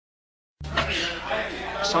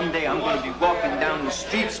Someday I'm gonna be walking down the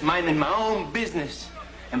streets minding my own business.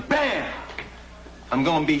 And bam! I'm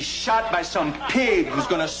gonna be shot by some pig who's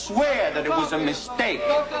gonna swear that it was a mistake.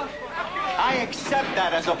 I accept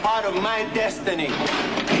that as a part of my destiny.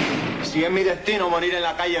 Si es mi destino morir en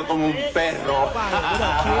la calle como un perro.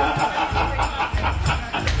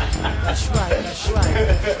 That's right.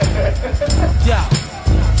 Yeah.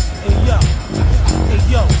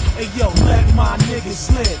 Hey yo, let my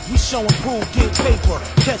niggas live. We showin' proof, get paper.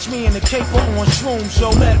 Catch me in the caper on shrooms,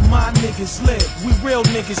 yo, let my niggas live. We real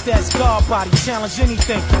niggas that's God body, challenge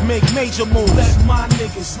anything, make major moves. Let my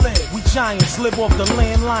niggas live. We giants, live off the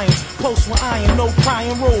land lions. Post with iron, no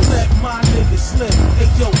crying rules. Let my niggas live.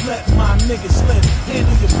 Hey yo, let my niggas live.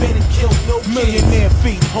 Handle your bed and kill no kids. Millionaire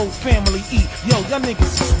feet, whole family eat. Yo, y'all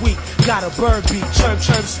niggas is weak. Got a bird beat, chirp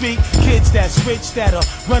speak. Kids that's rich that are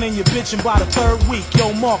running your bitch and by the third week.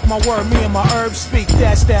 Yo, mark my word, me and my herbs speak.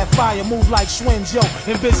 That's that fire, move like Schwinn's. Yo,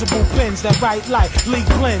 invisible pins, that right light, leak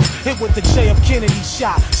blends. Hit with the J of Kennedy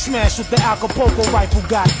shot. Smash with the Acapulco rifle,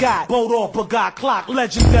 got. Boat off, but got clock.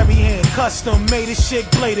 Legendary hand, custom made it, shit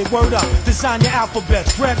bladed. Word up, design your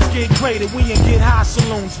alphabets. Reps get graded, we ain't get high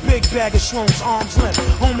saloons. Big bag of shrooms, arms length.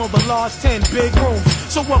 Home of a large 10 big rooms.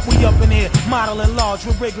 So what we up in here, modeling large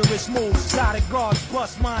with rigorous moves. Exotic guards,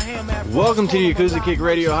 bust my hammer. Welcome to the Yakuza Kick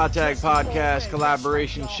Radio Hot Tag Podcast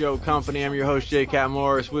Collaboration Show Company. I'm your host, J. Cat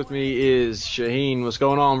Morris. With me is Shaheen. What's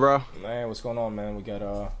going on, bro? Man, what's going on, man? We got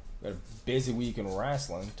a busy week in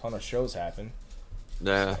wrestling. Ton of shows happen.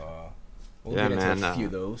 Yeah. So, we'll get into a few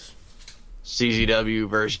of those. CZW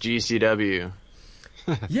versus GCW.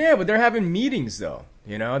 Yeah, but they're having meetings, though.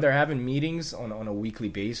 You know, they're having meetings on a weekly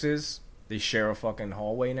basis. They share a fucking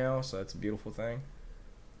hallway now, so that's a beautiful thing.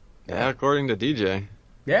 Yeah, according to DJ.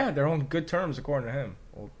 Yeah, they're on good terms, according to him.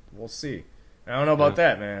 We'll see. I don't know about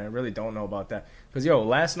that, man. I really don't know about that. Because,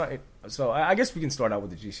 last night... So, I guess we can start out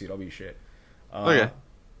with the GCW shit. Okay.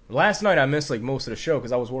 Last night, I missed, most of the show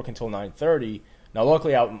because I was working till 9:30. Now,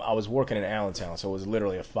 luckily, I was working in Allentown, so it was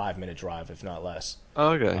literally a 5-minute drive, if not less.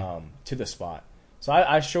 Okay. To the spot. So,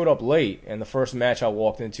 I showed up late, and the first match I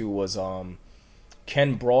walked into was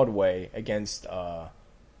Ken Broadway against...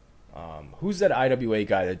 who's that IWA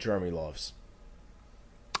guy that Jeremy loves?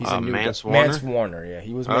 He's a new Mance guy. Warner? Mance Warner, yeah.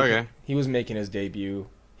 He was making his debut.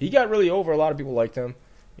 He got really over. A lot of people liked him.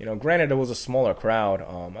 Granted, it was a smaller crowd.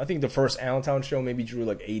 I think the first Allentown show maybe drew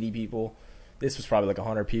 80 people. This was probably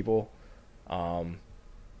 100 people.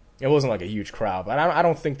 It wasn't a huge crowd, but I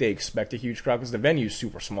don't think they expect a huge crowd because the venue's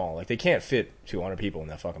super small. They can't fit 200 people in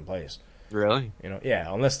that fucking place. Really?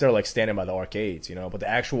 Yeah, unless they're standing by the arcades, But the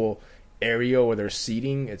actual area where they're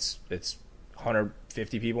seating, it's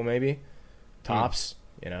 150 people maybe, tops.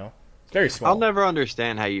 It's very small. I'll never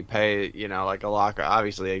understand how you pay, a locker.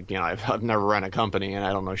 Obviously, I've never run a company and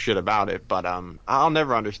I don't know shit about it, but I'll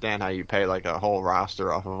never understand how you pay a whole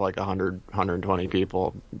roster off of 100, 120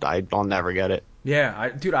 people. I'll never get it. Yeah,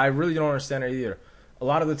 dude, I really don't understand it either. A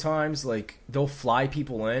lot of the times, they'll fly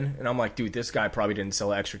people in, and I'm like, dude, this guy probably didn't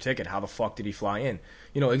sell an extra ticket. How the fuck did he fly in?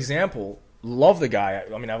 Example, love the guy.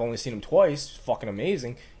 I mean, I've only seen him twice. Fucking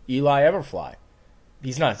amazing. Eli Everfly.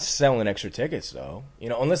 He's not selling extra tickets, though.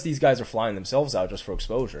 Unless these guys are flying themselves out just for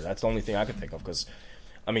exposure. That's the only thing I could think of. Because,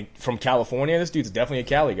 from California, this dude's definitely a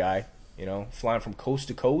Cali guy. Flying from coast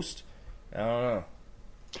to coast. I don't know.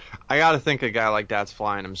 I gotta think a guy like that's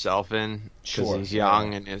flying himself in because he's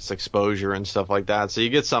young and it's exposure and stuff like that. So you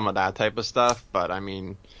get some of that type of stuff. But, I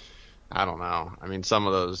don't know. Some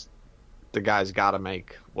of those, the guys gotta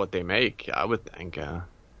make what they make, I would think. I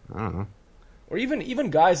don't know. Or even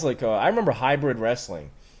guys I remember Hybrid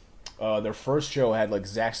Wrestling. Their first show had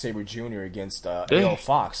Zack Sabre Jr. against A.L.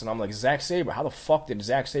 Fox, and I'm like, Zack Sabre, how the fuck did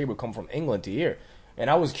Zack Sabre come from England to here? And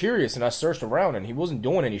I was curious, and I searched around, and he wasn't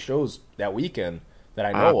doing any shows that weekend that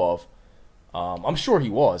I know of. I'm sure he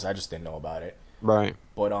was, I just didn't know about it. Right.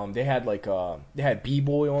 But they had they had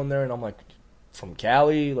B-Boy on there, and I'm like, from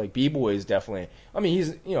Cali, B-Boy is definitely.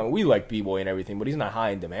 He's we like B-Boy and everything, but he's not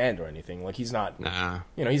high in demand or anything. He's not. Nah.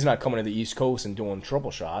 He's not coming to the East Coast and doing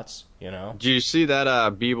triple shots. Did you see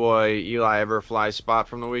that B-Boy Eli Everfly spot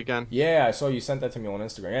from the weekend? Yeah, I saw you sent that to me on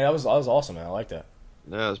Instagram. Yeah, that was awesome, man. I like that.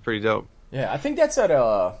 Yeah, it was pretty dope. Yeah, I think that's at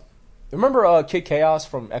remember Kid Chaos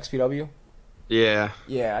from XPW? Yeah.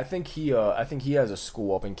 Yeah, I think he has a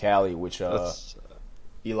school up in Cali, which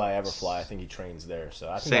Eli Everfly, I think he trains there. So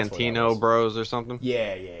I think Santino Bros or something.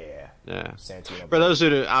 Yeah. Santino. For those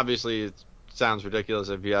who obviously it sounds ridiculous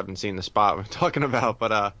if you haven't seen the spot we're talking about,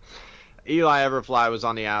 but Eli Everfly was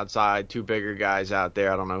on the outside, two bigger guys out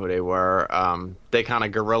there. I don't know who they were. They kind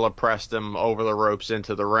of gorilla pressed him over the ropes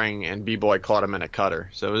into the ring, and B-Boy caught him in a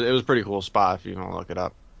cutter. So it was a pretty cool spot if you want to look it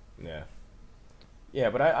up. Yeah. Yeah,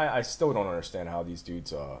 but I still don't understand how these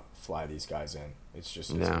dudes fly these guys in. It's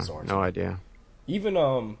just it's bizarre. No idea. Even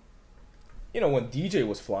when DJ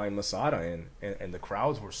was flying Masada in, and the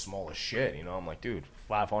crowds were small as shit. I'm like, dude,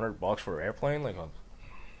 $500 for an airplane. Like,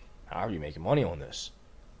 how are you making money on this?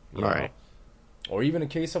 You know? Or even a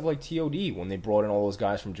case of like TOD when they brought in all those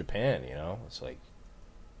guys from Japan. It's like,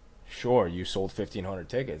 sure, you sold 1,500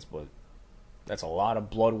 tickets, but that's a lot of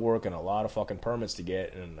blood work and a lot of fucking permits to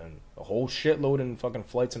get, and a whole shitload in fucking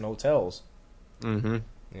flights and hotels. Mm-hmm.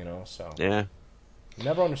 So yeah,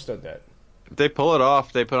 never understood that. If they pull it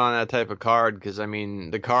off, they put on that type of card, because I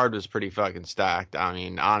mean the card was pretty fucking stacked. I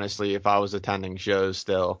mean, honestly, if I was attending shows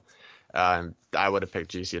still, I would have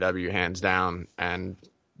picked GCW hands down. And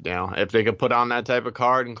if they could put on that type of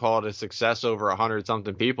card and call it a success over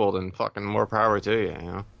 100-something people, then fucking more power to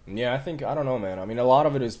you. Yeah, I don't know, man. I mean, a lot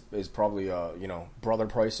of it is probably brother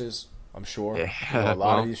prices. I'm sure. Yeah. A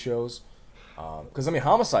lot of these shows, because I mean,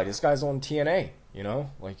 Homicide, this guy's on TNA.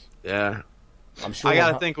 Like, yeah. I'm sure. I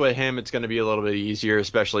gotta think with him, it's going to be a little bit easier,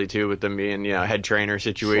 especially too with them being head trainer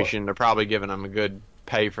situation. Sure. They're probably giving him a good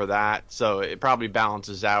pay for that, so it probably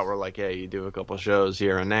balances out. We're like, hey, you do a couple shows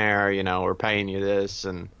here and there, we're paying you this,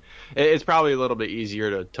 and it's probably a little bit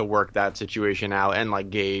easier to work that situation out. And like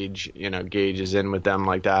Gage is in with them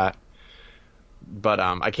like that. But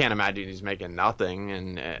I can't imagine he's making nothing.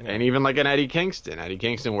 And even like an Eddie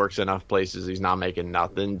Kingston works enough places he's not making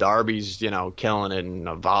nothing. Darby's killing it and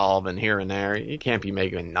Evolve and here and there. He can't be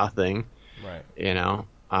making nothing, right? Yeah,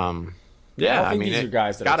 I mean, these are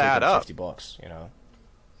guys that gotta are add up. $50.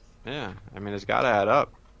 Yeah, I mean, it's gotta add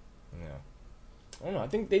up. Yeah, I don't know. I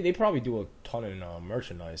think they probably do a ton in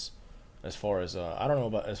merchandise. As far as I don't know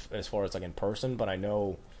about as far as like in person, but I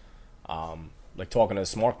know, like talking to the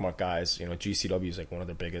Smart Mark guys, GCW is like one of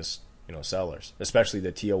their biggest sellers, especially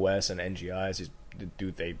the TOS and NGIs.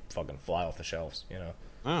 Dude, they fucking fly off the shelves.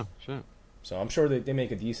 Oh shit. So I'm sure they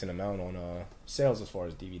make a decent amount on sales as far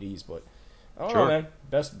as DVDs, but I don't Sure. know, man.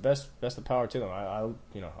 Best of power to them. I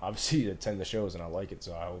obviously attend the shows and I like it,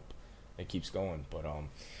 so I hope it keeps going. But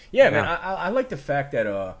yeah, man, I like the fact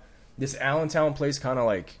that this Allentown place kind of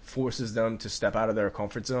like forces them to step out of their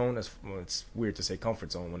comfort zone. It's weird to say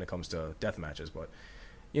comfort zone when it comes to death matches, but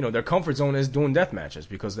their comfort zone is doing death matches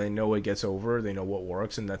because they know it gets over, they know what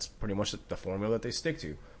works, and that's pretty much the formula that they stick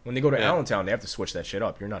to. When they go to Allentown, they have to switch that shit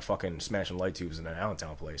up. You're not fucking smashing light tubes in an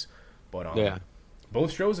Allentown place. But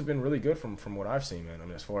both shows have been really good from what I've seen, man. I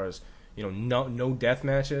mean, as far as no death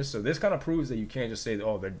matches, so this kind of proves that you can't just say,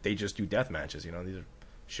 they just do death matches. These are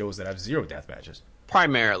shows that have 0 death matches.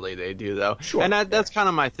 Primarily they do, though. Sure. And that's kind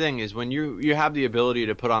of my thing, is when you have the ability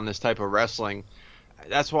to put on this type of wrestling,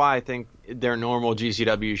 that's why I think their normal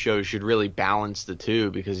GCW shows should really balance the two,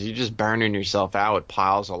 because you're just burning yourself out with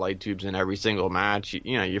piles of light tubes in every single match.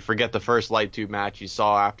 You forget the first light tube match you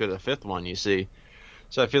saw after the 5th one you see.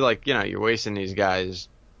 So I feel like, you're wasting these guys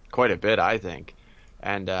quite a bit, I think.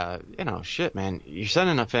 And, shit, man, you're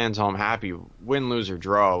sending the fans home happy, win, lose, or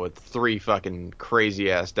draw, with 3 fucking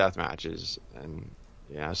crazy-ass death matches. And,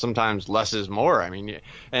 sometimes less is more. I mean,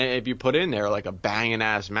 and if you put in there, like, a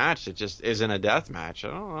banging-ass match that just isn't a death match, I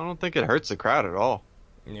don't think it hurts the crowd at all.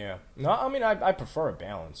 Yeah. No, I mean, I prefer a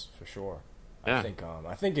balance, for sure. Yeah.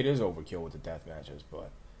 I think it is overkill with the death matches, but,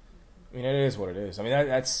 I mean, it is what it is. I mean,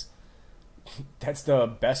 that's the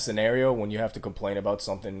best scenario when you have to complain about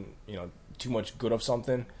something, too much good of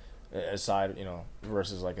something, aside,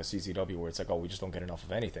 versus like a CZW where it's like, we just don't get enough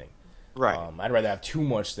of anything. Right. I'd rather have too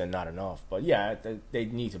much than not enough. But yeah, they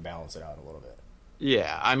need to balance it out a little bit.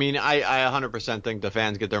 Yeah, I mean, I 100% think the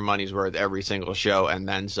fans get their money's worth every single show and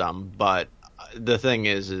then some. But the thing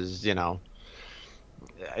is it's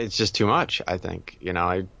just too much, I think.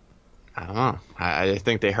 I don't know. I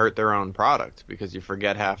think they hurt their own product, because you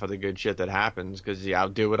forget half of the good shit that happens because you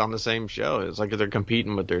outdo it on the same show. It's like they're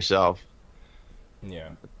competing with themselves. Yeah.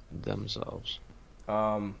 Themselves.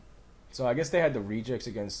 So I guess they had the rejects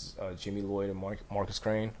against Jimmy Lloyd and Marcus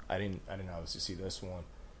Crane. I didn't obviously see this one.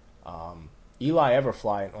 Eli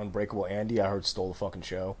Everfly and Unbreakable Andy, I heard, stole the fucking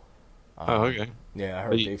show. Okay. Yeah, I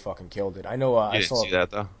heard they fucking killed it. I know. I saw. See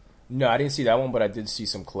that though? No, I didn't see that one, but I did see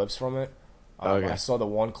some clips from it. Okay. I saw the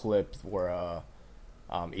one clip where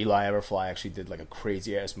Eli Everfly actually did like a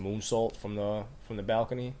crazy ass moonsault from the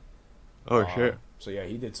balcony. Oh shit! So yeah,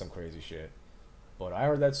 he did some crazy shit. But I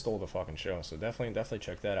heard that stole the fucking show, so definitely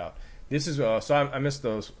check that out. This is so I missed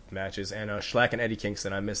those matches, and Schlack and Eddie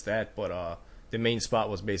Kingston, I missed that. But the main spot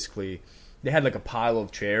was basically they had like a pile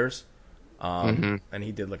of chairs, and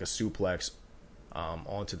he did like a suplex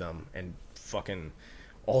onto them, and fucking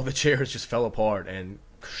all the chairs just fell apart, and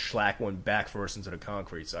Schlack went back first into the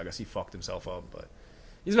concrete. So I guess he fucked himself up. But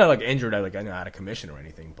He's not like injured, like out of commission or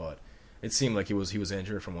anything, but it seemed like he was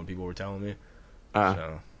injured from what people were telling me.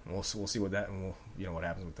 So we'll see what what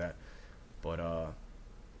happens with that. But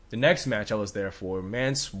the next match I was there for,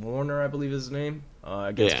 Mance Warner, I believe is his name,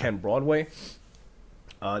 against Ken Broadway.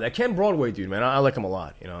 That Ken Broadway dude, man, I like him a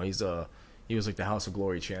lot. You know, he was like the House of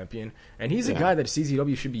Glory champion, and he's a guy that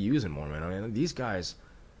CZW should be using more, man. I mean, these guys,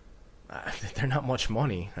 they're not much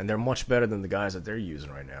money, and they're much better than the guys that they're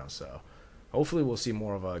using right now. So hopefully we'll see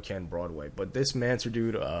more of Ken Broadway. But this Manser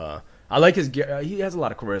dude, I like his. He has a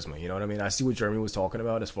lot of charisma. You know what I mean? I see what Jeremy was talking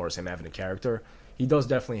about as far as him having a character. He does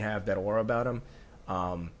definitely have that aura about him.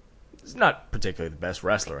 He's not particularly the best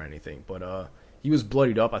wrestler or anything, but he was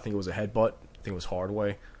bloodied up. I think it was a headbutt. I think it was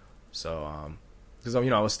Hardway. So, because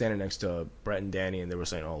I was standing next to Brett and Danny, and they were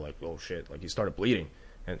saying, "Oh shit!" Like he started bleeding,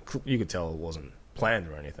 and you could tell it wasn't planned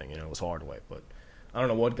or anything. You know, it was Hardway, but I don't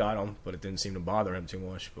know what got him, but it didn't seem to bother him too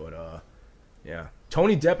much. But yeah,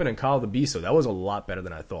 Tony Deppen and Kyle the Beast, so that was a lot better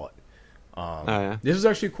than I thought. This was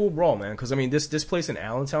actually a cool brawl, man. Because I mean, this place in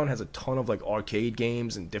Allentown has a ton of like arcade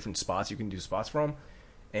games and different spots you can do spots from,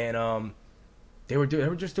 and they were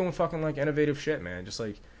just doing fucking like innovative shit, man. Just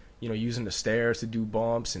like using the stairs to do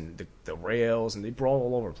bumps and the rails, and they brawl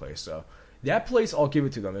all over the place. So that place, I'll give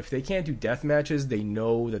it to them. If they can't do death matches, they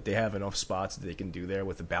know that they have enough spots that they can do there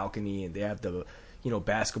with the balcony, and they have the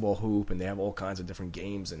basketball hoop, and they have all kinds of different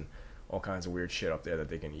games and all kinds of weird shit up there that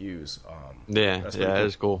they can use. Cool.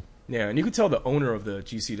 It's cool. Yeah, and you could tell the owner of the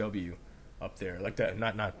GCW up there, like that,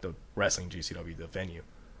 not the wrestling GCW, the venue.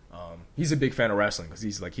 He's a big fan of wrestling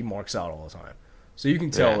because he marks out all the time. So you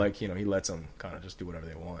can tell, he lets them kind of just do whatever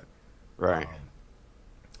they want. Right.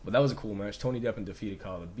 But that was a cool match. Tony Deppen defeated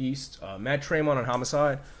Kyle the Beast. Matt Tremont on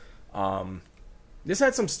Homicide. This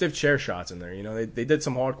had some stiff chair shots in there. They did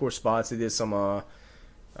some hardcore spots. They did some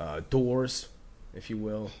doors, if you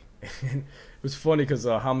will. And it was funny because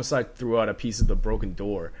Homicide threw out a piece of the broken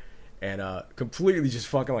door and completely just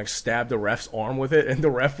fucking like stabbed the ref's arm with it. And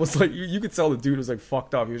the ref was like, you could tell the dude was like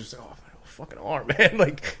fucked up. He was just like, oh, fucking arm, man.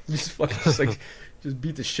 Like, he just fucking just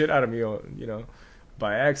beat the shit out of me,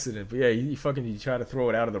 by accident. But yeah, he tried to throw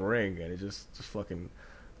it out of the ring, and it just fucking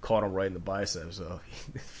caught him right in the bicep. So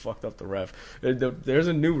he fucked up the ref. There's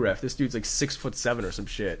a new ref. This dude's like 6'7" or some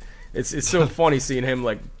shit. It's so funny seeing him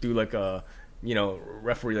like do like a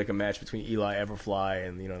referee like a match between Eli Everfly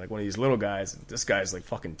and like one of these little guys. And this guy's like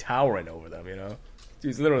fucking towering over them.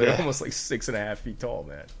 Dude's literally almost like 6.5 feet tall,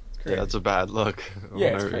 man. Yeah, that's a bad look.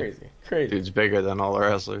 Yeah, it's crazy. Dude's bigger than all the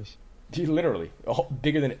wrestlers. Dude, literally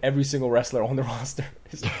bigger than every single wrestler on the roster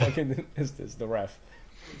is the ref.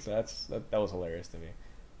 So that was hilarious to me.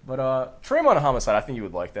 But Tremont and Homicide, I think you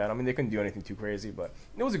would like that. I mean, they couldn't do anything too crazy, but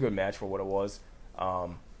it was a good match for what it was.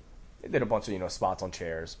 They did a bunch of spots on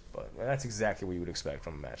chairs, but that's exactly what you would expect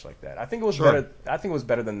from a match like that. I think it was better. I think it was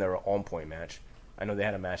better than their On Point match. I know they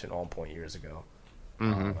had a match at On Point years ago.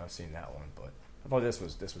 I've seen that one, but I thought this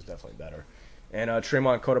was definitely better. And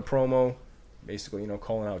Tremont cut a promo, basically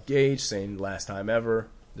calling out Gage, saying last time ever,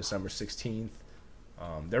 December 16th.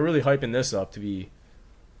 They're really hyping this up to be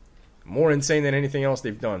more insane than anything else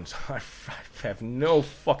they've done. So I have no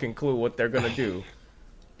fucking clue what they're gonna do.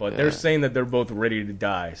 But they're saying that they're both ready to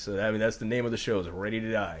die. So I mean, that's the name of the show, is Ready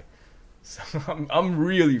to Die. So I'm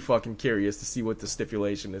really fucking curious to see what the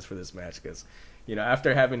stipulation is for this match, because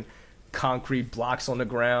after having concrete blocks on the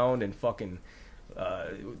ground and fucking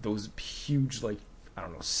those huge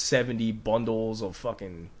 70 bundles of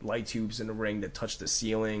fucking light tubes in the ring that touch the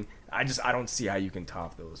ceiling, I don't see how you can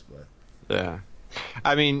top those. But yeah,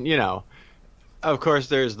 I mean, of course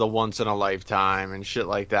there's the once in a lifetime and shit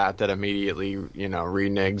like that immediately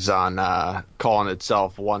reneges on calling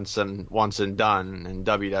itself once and done, and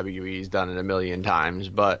WWE's done it a million times.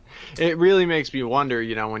 But it really makes me wonder,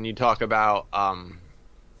 when you talk about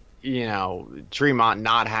Tremont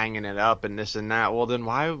not hanging it up and this and that, well then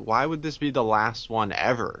why would this be the last one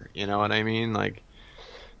ever? You know what I mean? Like,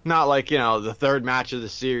 not like, the third match of the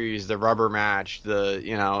series, the rubber match,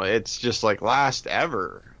 it's just like last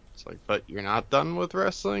ever. It's like, but you're not done with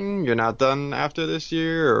wrestling? You're not done after this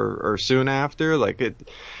year or soon after? Like,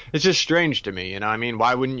 it's just strange to me, I mean,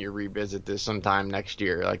 why wouldn't you revisit this sometime next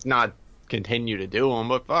year? Like, not continue to do them,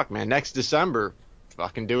 but fuck, man, next December,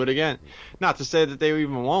 fucking do it again. Not to say that they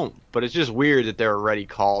even won't, but it's just weird that they're already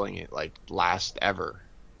calling it like last ever.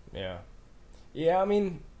 Yeah, I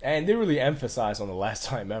mean, and they really emphasize on the last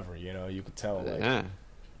time ever. You could tell.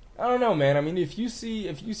 I don't know, man. I mean, if you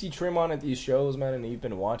see Tremont at these shows, man, and you've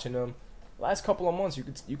been watching him last couple of months, you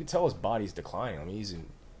could tell his body's declining. I mean,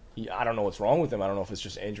 I don't know what's wrong with him. I don't know if it's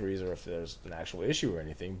just injuries or if there's an actual issue or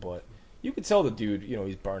anything, but you could tell the dude,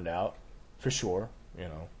 he's burned out for sure.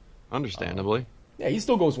 Understandably. Yeah, he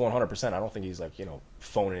still goes 100%. I don't think he's like,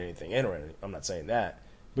 phoning anything in or anything. I'm not saying that.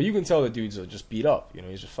 But you can tell the dude's just beat up.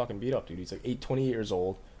 He's just fucking beat up, dude. He's like 28 years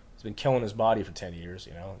old. He's been killing his body for 10 years,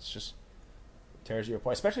 It's just tears you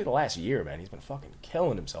apart. Especially the last year, man. He's been fucking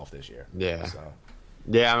killing himself this year. Yeah. So.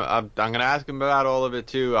 Yeah, I'm going to ask him about all of it,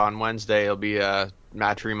 too. On Wednesday, it'll be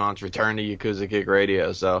Matt Tremont's return to Yakuza Kick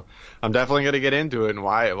Radio. So I'm definitely going to get into it. And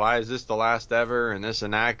why is this the last ever and this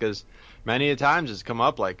and that? Because many a times it's come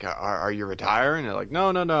up like, are you retiring? They're like, no,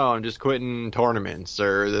 I'm just quitting tournaments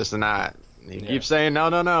or this and that. And he keeps saying, no.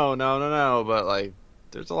 But, like,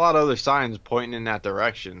 there's a lot of other signs pointing in that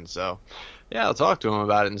direction. So, yeah, I'll talk to him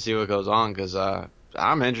about it and see what goes on because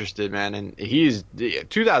I'm interested, man. And he's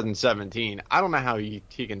 2017. I don't know how he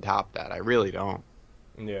can top that. I really don't.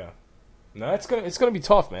 Yeah. No, it's gonna be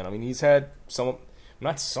tough, man. I mean, he's had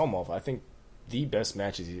I think the best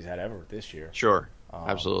matches he's had ever this year. Sure.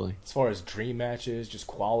 Absolutely. As far as dream matches, just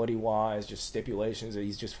quality-wise, just stipulations,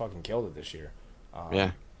 he's just fucking killed it this year.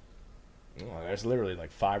 Yeah. There's literally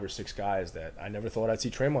like 5 or 6 guys that I never thought I'd see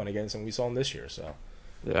Tremont against, and we saw him this year. So.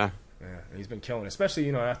 Yeah. Yeah, and he's been killing,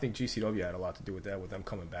 especially I think GCW had a lot to do with that, with them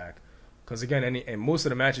coming back. Because again, and most of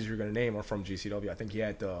the matches you're going to name are from GCW. I think he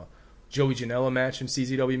had the Joey Janela match in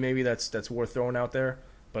CZW, maybe that's worth throwing out there.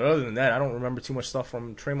 But other than that, I don't remember too much stuff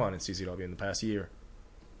from Tremont in CZW in the past year.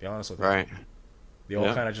 To be honest with you, right? They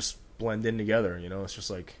all kind of just blend in together. It's just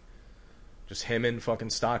like just him and fucking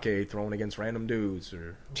Stockade throwing against random dudes,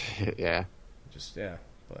 or yeah,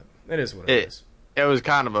 But it is what it is. It was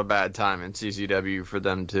kind of a bad time in CZW for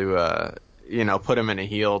them to, put him in a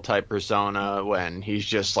heel type persona when he's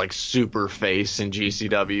just like super face in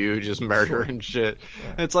GCW, just murdering shit.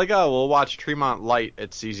 Yeah. It's like, we'll watch Tremont Light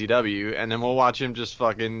at CZW, and then we'll watch him just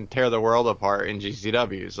fucking tear the world apart in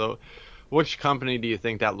GCW. So, which company do you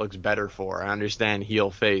think that looks better for? I understand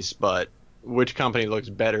heel face, but which company looks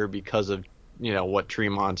better because of what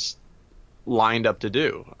Tremont's lined up to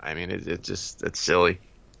do? I mean, it's silly.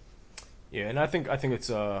 Yeah, and I think it's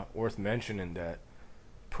worth mentioning that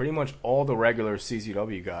pretty much all the regular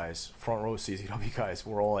CZW guys, front row CZW guys,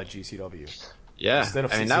 were all at GCW. Yeah,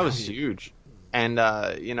 I mean, that was huge. And,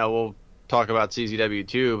 we'll talk about CZW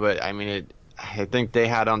too, but I mean, I think they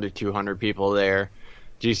had under 200 people there.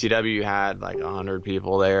 GCW had like 100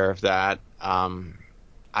 people there, if that.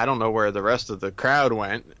 I don't know where the rest of the crowd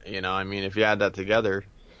went. I mean, if you add that together,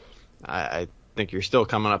 I think you're still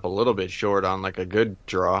coming up a little bit short on like a good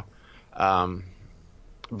draw.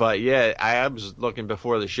 But yeah, I was looking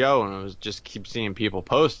before the show and I was just keep seeing people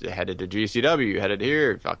post headed to GCW, headed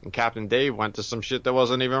here. Fucking Captain Dave went to some shit that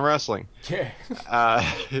wasn't even wrestling. Yeah.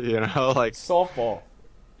 Like softball.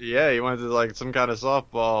 Yeah, he went to like some kind of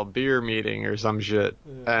softball beer meeting or some shit.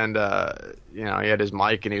 Yeah. And, he had his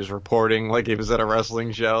mic and he was reporting like he was at a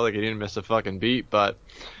wrestling show, like he didn't miss a fucking beat. But,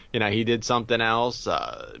 he did something else.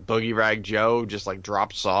 Boogie Rag Joe just like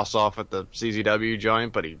dropped sauce off at the CZW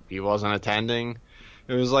joint, but he wasn't attending.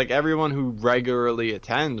 It was like everyone who regularly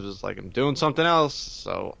attends was like, I'm doing something else.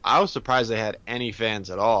 So I was surprised they had any fans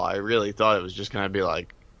at all. I really thought it was just going to be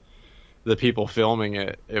like the people filming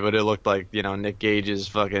it. But it looked like, Nick Gage's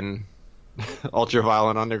fucking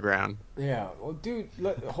Ultraviolet Underground. Yeah. Well, dude,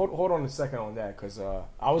 hold on a second on that, because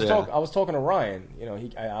I was talking to Ryan.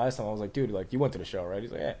 I asked him, I was like, dude, like, you went to the show, right?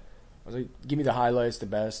 He's like, yeah. I was like, give me the highlights, the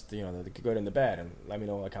best, the good and the bad, and let me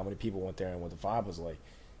know like how many people went there and what the vibe was like.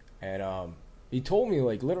 And he told me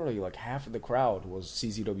like literally like half of the crowd was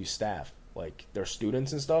CZW staff, like their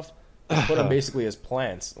students and stuff. They put them basically as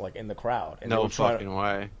plants, like in the crowd. And no fucking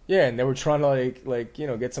way. Yeah, and they were trying to like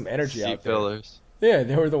get some energy out there. Fillers. Yeah,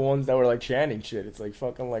 they were the ones that were like chanting shit. It's like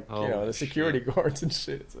fucking like the security shit. Guards and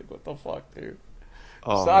shit. It's like, what the fuck, dude.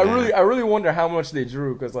 Oh, so man. I really wonder how much they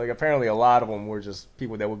drew, because like apparently a lot of them were just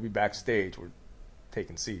people that would be backstage were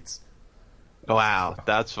taking seats. Wow,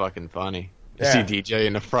 that's fucking funny. Yeah. You see DJ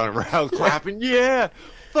in the front row clapping, yeah,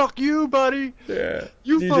 fuck you, buddy. Yeah.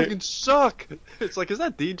 You DJ. Fucking suck. It's like, is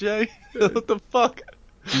that DJ? What the fuck?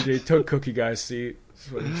 DJ took Cookie Guy's seat. Just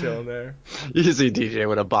fucking chilling there. You see DJ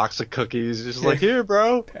with a box of cookies, just like, here,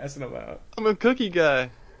 bro. Passing them out. I'm a cookie guy.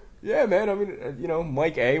 Yeah, man. I mean,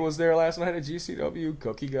 Mike A was there last night at GCW.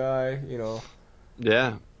 Cookie Guy,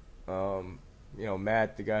 Yeah.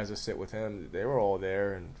 Matt, the guys that sit with him, they were all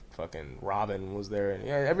there, and fucking Robin was there,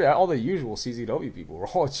 and all the usual CZW people were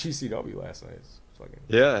all at GCW last night. It's fucking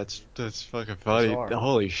that's fucking funny. Bizarre.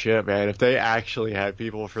 Holy shit, man! If they actually had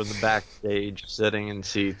people from the backstage sitting in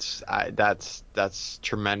seats, that's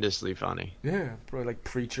tremendously funny. Yeah, probably like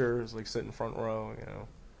preachers like sitting front row,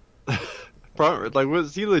 Like,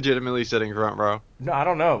 was he legitimately sitting front row? No, I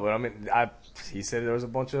don't know, but I mean, he said there was a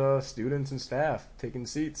bunch of students and staff taking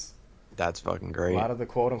seats. That's fucking A great. lot of the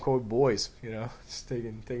quote unquote boys, just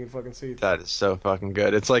taking fucking seats. That is so fucking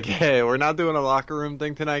good. It's like, hey, we're not doing a locker room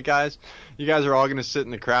thing tonight, guys. You guys are all gonna sit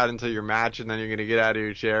in the crowd until your match, and then you're gonna get out of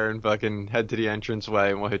your chair and fucking head to the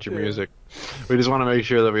entranceway, and we'll hit your music. We just want to make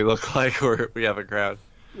sure that we look like we have a crowd.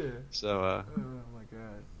 Yeah. So, oh my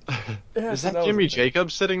god. is that Jimmy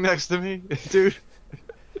Jacobs sitting next to me, dude?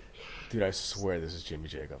 Dude, I swear this is Jimmy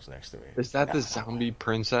Jacobs next to me. Is that the zombie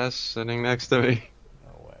princess sitting next to me?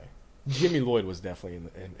 No way. Jimmy Lloyd was definitely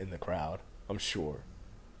in the crowd. I'm sure.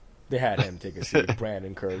 They had him take a seat.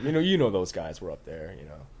 Brandon Kirk. You know those guys were up there.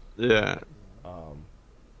 Yeah.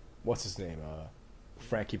 What's his name?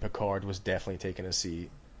 Frankie Picard was definitely taking a seat.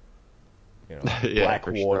 Yeah,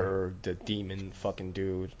 Blackwater, sure. the demon fucking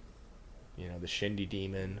dude. The Shindy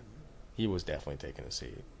demon. He was definitely taking a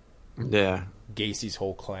seat. Yeah. Gacy's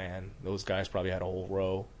whole clan. Those guys probably had a whole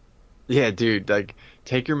row. Yeah, dude, like,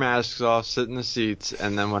 take your masks off, sit in the seats,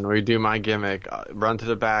 and then when we do my gimmick, run to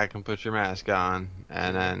the back and put your mask on,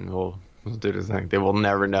 and then we'll do the thing. They will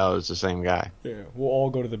never know it's the same guy. Yeah, we'll all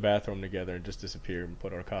go to the bathroom together and just disappear and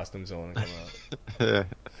put our costumes on and come out. Yeah.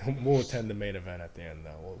 We'll attend the main event at the end,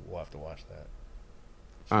 though. We'll have to watch that.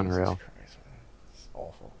 Unreal. Jesus Christ, man. It's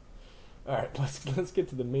awful. All right, let's get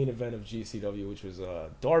to the main event of GCW, which was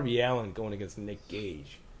Darby Allin going against Nick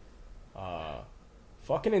Gage.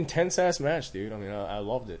 Fucking intense ass match, dude. I mean, I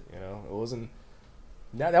loved it. It wasn't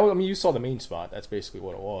that was. I mean, you saw the main spot. That's basically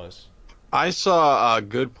what it was. I saw a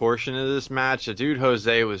good portion of this match. The dude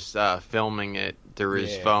Jose was filming it through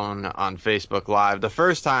his phone on Facebook Live. The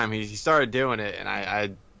first time he started doing it, and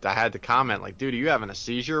I had to comment like, "Dude, are you having a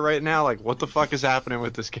seizure right now? Like, what the fuck is happening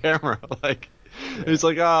with this camera?" Like. Yeah. He's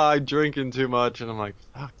like, I'm drinking too much, and I'm like,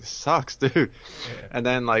 fuck, this sucks, dude. Yeah. And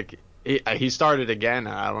then like he started again.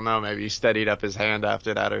 I don't know, maybe he steadied up his hand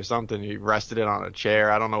after that or something. He rested it on a chair.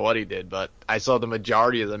 I don't know what he did, but I saw the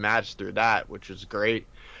majority of the match through that, which was great.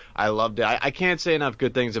 I loved it. I can't say enough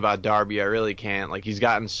good things about Darby. I really can't. Like, he's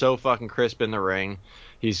gotten so fucking crisp in the ring.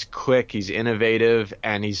 He's quick, he's innovative,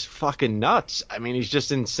 and he's fucking nuts. I mean, he's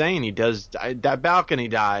just insane. He does that balcony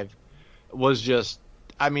dive was just.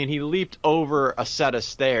 I mean, he leaped over a set of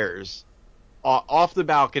stairs, off the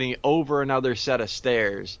balcony, over another set of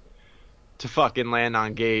stairs, to fucking land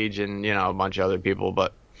on Gage and a bunch of other people.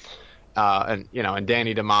 But and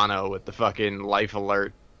Danny DeMano with the fucking life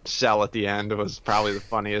alert cell at the end was probably the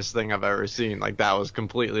funniest thing I've ever seen. Like, that was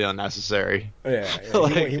completely unnecessary. Yeah,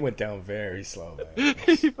 like, he went down very slow, man.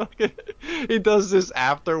 He does this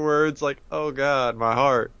afterwards, like, oh god, my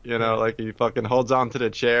heart, like he fucking holds on to the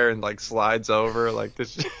chair and like slides over, like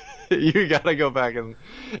this. You gotta go back and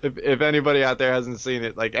if anybody out there hasn't seen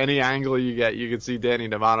it, like any angle you get, you can see Danny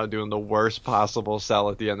DeMano doing the worst possible sell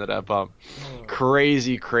at the end of that bump.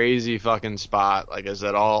 Crazy fucking spot. Like I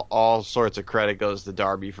said, all sorts of credit goes to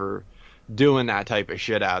Darby for doing that type of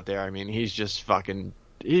shit out there. I mean, he's just fucking,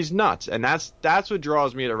 he's nuts, and that's what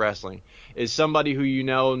draws me to wrestling. Is somebody who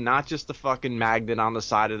not just the fucking magnet on the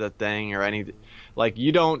side of the thing or anything. Like,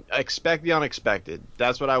 you don't expect the unexpected.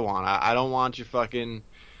 That's what I want. I don't want your fucking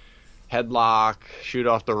headlock, shoot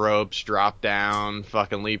off the ropes, drop down,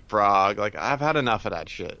 fucking leapfrog. Like, I've had enough of that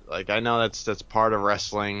shit. Like, I know that's part of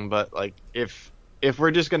wrestling, but like, if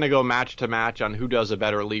we're just gonna go match to match on who does a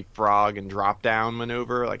better leapfrog and drop down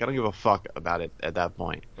maneuver, like, I don't give a fuck about it at that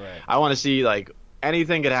point. Right. I want to see, like,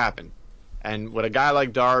 anything could happen. And with a guy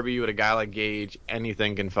like Darby, with a guy like Gage,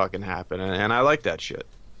 anything can fucking happen, and I like that shit.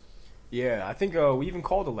 Yeah, I think we even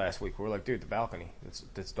called it last week. We were like, dude, the balcony,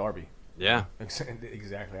 that's Darby. Yeah.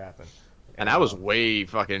 Exactly happened. And that was way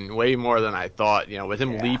more than I thought, with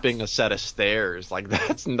him leaping a set of stairs. Like,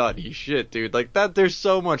 that's nutty shit, dude. Like, that, there's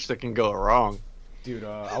so much that can go wrong. Dude,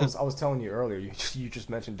 I was telling you earlier, you just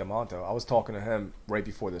mentioned DeMonto. I was talking to him right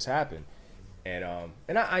before this happened. And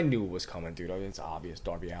I knew it was coming, dude. I mean, it's obvious.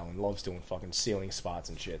 Darby Allin loves doing fucking ceiling spots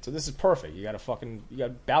and shit. So this is perfect. You got a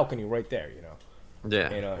balcony right there,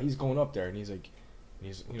 Yeah. And he's going up there, and he's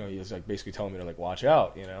like basically telling me to, like, watch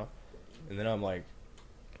out, And then I'm like,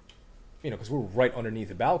 because we're right underneath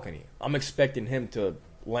the balcony. I'm expecting him to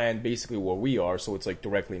land basically where we are, so it's like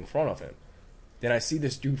directly in front of him. Then I see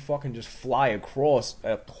this dude fucking just fly across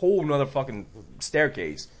a whole nother fucking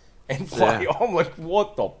staircase and fly. Yeah. I'm like,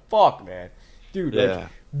 what the fuck, man? Dude, like,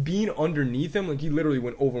 being underneath him, like, he literally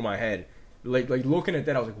went over my head. Like looking at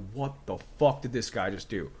that, I was like, what the fuck did this guy just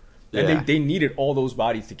do? And they needed all those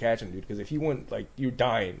bodies to catch him, dude, because if he went, like, you're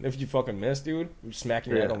dying. If you fucking miss, dude, you're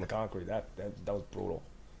smacking your head on the concrete. That was brutal.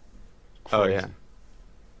 Crazy. Oh, yeah.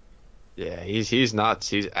 Yeah, he's nuts.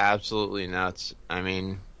 He's absolutely nuts. I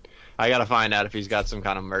mean, I gotta find out if he's got some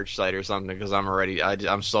kind of merch site or something, because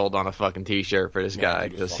I'm sold on a fucking t-shirt for this guy,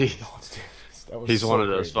 because He's one of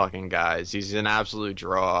those fucking guys. He's an absolute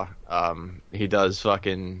draw. He does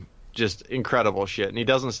fucking just incredible shit, and he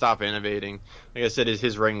doesn't stop innovating. Like I said,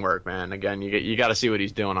 his ring work, man. Again, you got to see what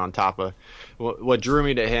he's doing on top of what drew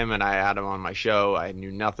me to him, and I had him on my show. I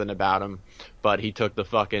knew nothing about him, but he took the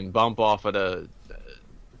fucking bump off of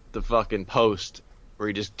the fucking post where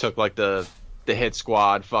he just took like the hit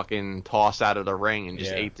squad fucking toss out of the ring and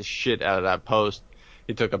just ate the shit out of that post.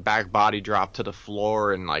 He took a back body drop to the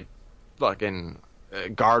floor and like fucking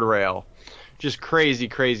guardrail. Just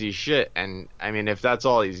crazy shit. And I mean, if that's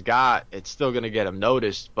all he's got, it's still going to get him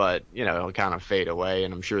noticed, but you know, he'll kind of fade away,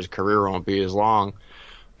 and I'm sure his career won't be as long.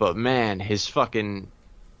 But man, his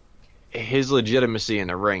legitimacy in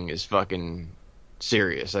the ring is fucking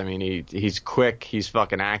serious. I mean, he's quick, he's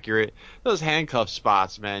fucking accurate. Those handcuff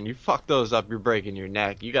spots, man, you fuck those up, you're breaking your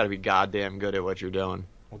neck. You got to be goddamn good at what you're doing.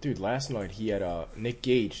 Well, dude, last night he had Nick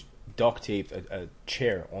Gage duct taped a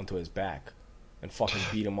chair onto his back and fucking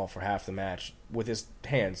beat him up for half the match with his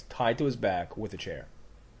hands tied to his back with a chair.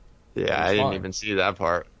 Yeah, I didn't even see that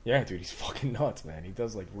part. Yeah, dude, he's fucking nuts, man. He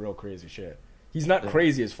does like real crazy shit. He's not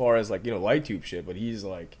crazy as far as like, you know, light tube shit, but he's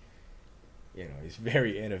like, you know, he's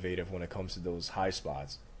very innovative when it comes to those high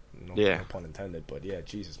spots. No pun intended, but yeah,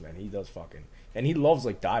 Jesus, man, he does fucking, and he loves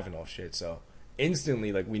like diving off shit. So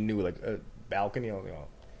instantly, like we knew like a balcony, you know,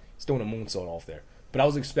 he's doing a moonsault off there. But I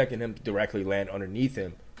was expecting him to directly land underneath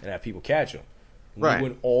him and have people catch him. When he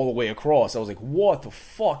went all the way across, I was like, what the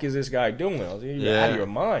fuck is this guy doing? I was like, you're out of your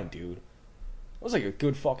mind, dude. It was like a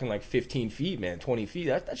good fucking like 15 feet, man, 20 feet.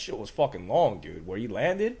 That shit was fucking long, dude. Where he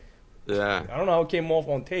landed, I don't know how it came off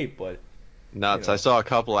on tape, but nuts. You know. I saw a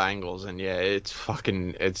couple angles, and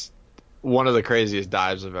it's one of the craziest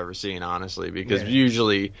dives I've ever seen, honestly, because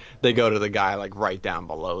usually they go to the guy like right down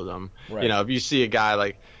below them. Right. You know, if you see a guy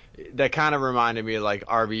like that, kind of reminded me of like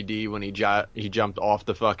RVD when he jumped off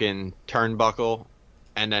the fucking turnbuckle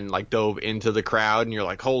and then like dove into the crowd, and you're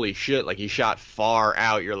like, holy shit, like he shot far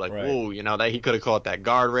out. You're like, whoa, you know, that he could have caught that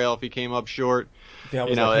guardrail if he came up short. That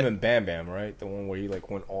was like him and Bam Bam, right? The one where he like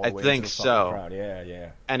went all the way into the fucking crowd.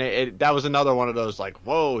 Yeah. And that was another one of those like,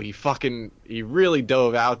 whoa, he really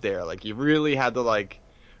dove out there. Like you really had to like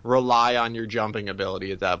rely on your jumping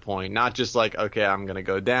ability at that point, not just like, okay, I'm gonna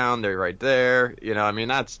go down, they're right there. You know, I mean,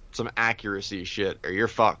 that's some accuracy shit, or you're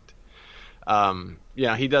fucked. You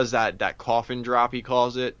know, he does that coffin drop, he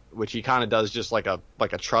calls it, which he kind of does just like a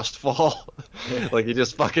trust fall. Like he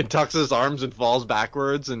just fucking tucks his arms and falls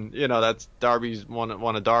backwards, and you know, that's Darby's one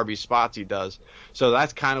of Darby's spots he does. So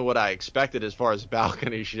that's kind of what I expected as far as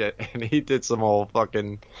balcony shit, and he did some old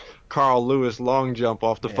fucking Carl Lewis long jump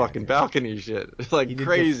off the fucking balcony shit. It's like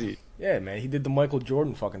crazy. Yeah, man, he did the Michael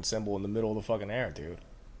Jordan fucking symbol in the middle of the fucking air, dude.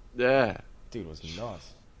 Yeah. Dude was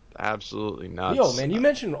nuts. Absolutely nuts. Yo, man, you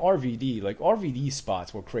mentioned RVD. Like, RVD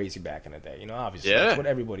spots were crazy back in the day. You know, obviously, that's what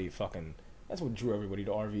everybody fucking... That's what drew everybody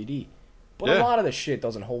to RVD. But a lot of the shit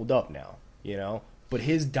doesn't hold up now, you know? But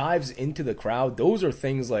his dives into the crowd, those are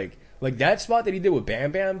things like that spot that he did with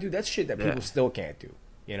Bam Bam, dude, that's shit that people still can't do,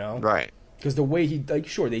 you know? Right. Because the way he, like,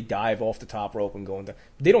 sure, they dive off the top rope and go into...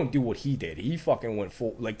 They don't do what he did. He fucking went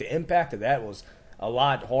full... Like, the impact of that was a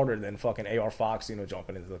lot harder than fucking AR Fox, you know,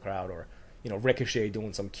 jumping into the crowd, or... You know, Ricochet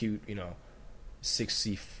doing some cute, you know,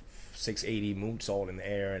 680 moonsault in the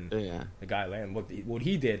air, and the guy land. What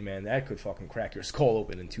he did, man, that could fucking crack your skull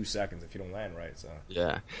open in 2 seconds if you don't land right. So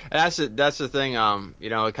yeah, and that's the thing. You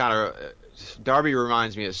know, it kind of Darby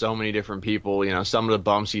reminds me of so many different people. You know, some of the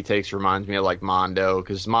bumps he takes reminds me of like Mondo,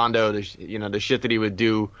 because Mondo, you know, the shit that he would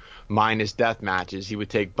do minus death matches, he would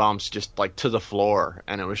take bumps just like to the floor,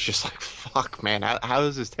 and it was just like, fuck, man, how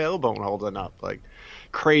is his tailbone holding up? Like.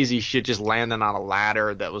 Crazy shit, just landing on a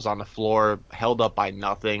ladder that was on the floor, held up by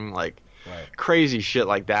nothing, like crazy shit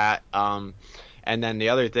like that. And then the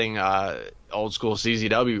other thing, old school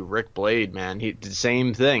CZW, Rick Blade, man, he did the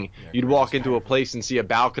same thing. You'd walk into a place and see a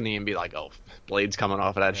balcony and be like, oh, Blade's coming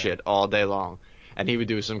off of that shit all day long. And he would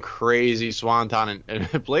do some crazy swanton,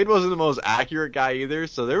 and Blade wasn't the most accurate guy either,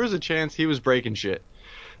 so there was a chance he was breaking shit.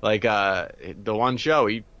 Like, the one show,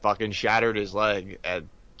 he fucking shattered his leg at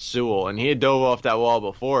Sewell, and he had dove off that wall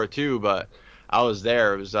before too, but I was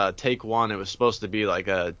there. It was take one. It was supposed to be like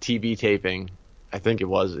a TV taping. I think it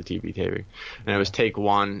was a TV taping, and it was take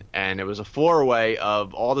one, and it was a 4-way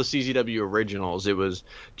of all the CZW originals. It was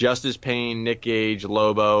Justice Payne, Nick Gage,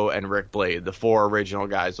 Lobo, and Rick Blade, the 4 original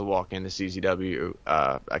guys to walk into CZW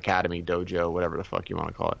Academy, Dojo, whatever the fuck you want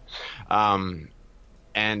to call it.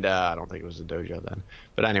 And I don't think it was a dojo then,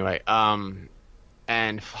 but anyway,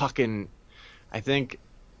 and fucking, I think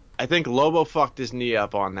Lobo fucked his knee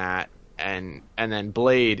up on that, and then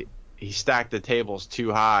Blade, he stacked the tables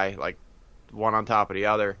too high, like one on top of the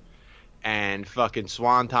other, and fucking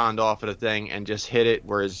swantoned off of the thing and just hit it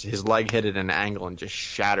where his leg hit it at an angle and just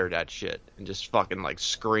shattered that shit and just fucking like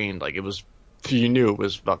screamed like it was, you knew it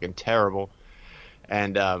was fucking terrible.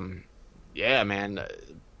 And yeah, man,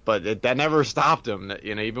 but that never stopped him.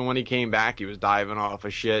 You know, even when he came back, he was diving off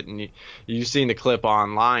of shit. And you seen the clip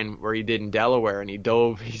online where he did in Delaware, and he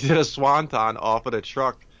did a swanton off of the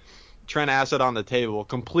truck. Trent Acid on the table,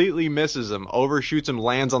 completely misses him, overshoots him,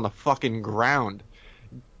 lands on the fucking ground.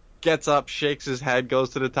 Gets up, shakes his head,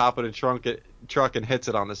 goes to the top of the truck and hits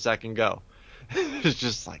it on the second go. It's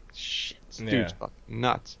just like, shit, this dude's fucking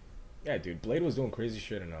nuts. Yeah, dude, Blade was doing crazy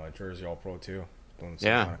shit in Jersey All Pro too. Doing some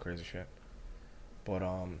kind of crazy shit. But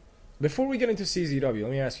before we get into CZW,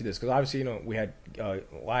 let me ask you this, because obviously, you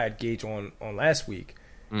know, I had Gage on last week,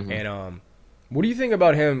 and what do you think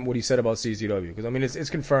about him? What he said about CZW? Because I mean,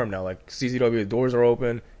 it's confirmed now. Like CZW, the doors are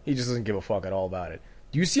open. He just doesn't give a fuck at all about it.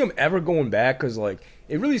 Do you see him ever going back? Because, like,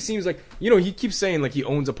 it really seems like, you know, he keeps saying, like, he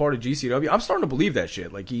owns a part of GCW. I'm starting to believe that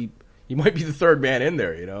shit. Like, he might be the third man in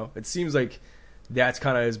there, you know? It seems like that's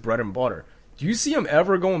kind of his bread and butter. Do you see him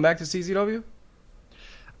ever going back to CZW?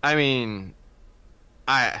 I mean,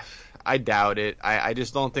 I doubt it. I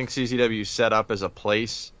just don't think CZW is set up as a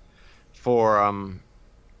place for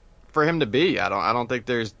him to be. I don't think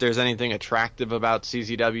there's anything attractive about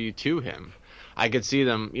CZW to him. I could see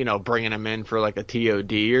them, you know, bringing him in for like a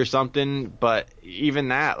TOD or something, but even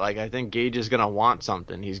that, like, I think Gage is going to want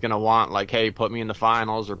something. He's going to want, like, hey, put me in the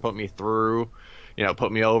finals or put me through, you know, put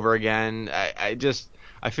me over again.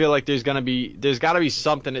 I feel like there's got to be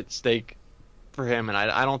something at stake for him, and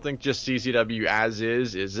I don't think just CZW as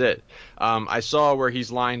is it. I saw where he's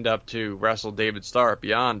lined up to wrestle David Starr at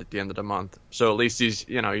Beyond at the end of the month, so at least he's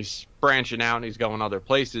branching out and he's going other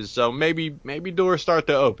places. So maybe doors start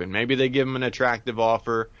to open. Maybe they give him an attractive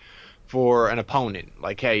offer for an opponent,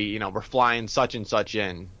 like, hey, you know, we're flying such and such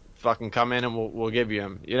in, fucking come in and we'll give you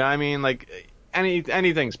him. You know what I mean? Like,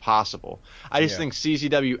 anything's possible. I just think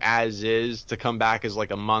CZW as is to come back as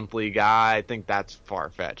like a monthly guy, I think that's far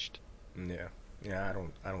fetched. Yeah,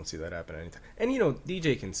 I don't see that happening anytime. And, you know,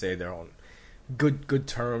 DJ can say they're on good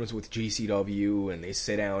terms with GCW, and they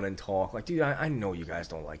sit down and talk. Like, dude, I know you guys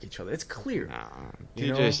don't like each other. It's clear.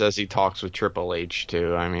 DJ says he talks with Triple H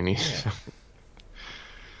too. I mean, he's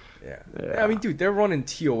yeah. I mean, dude, they're running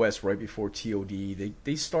TOS right before TOD.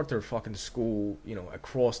 They start their fucking school, you know,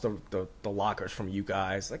 across the lockers from you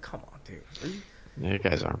guys. Like, come on, dude. You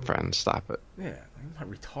guys aren't friends. Stop it. Yeah, I'm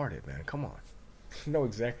not retarded, man. Come on. You know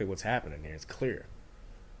exactly what's happening here. It's clear.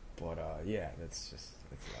 But yeah, it's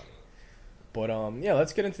nutty. But yeah,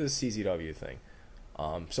 let's get into the CZW thing.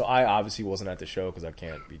 So I obviously wasn't at the show because I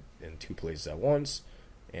can't be in two places at once,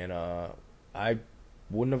 and I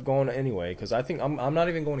wouldn't have gone anyway because I think I'm not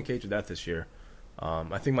even going to Cage of Death this year.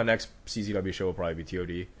 I think my next CZW show will probably be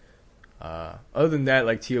TOD. Other than that,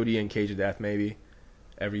 like TOD and Cage of Death maybe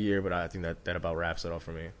every year, but I think that about wraps it up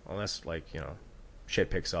for me. Unless, like, you know, shit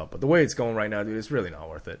picks up. But the way it's going right now, dude, it's really not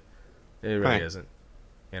worth it. It really isn't.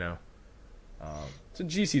 You know? So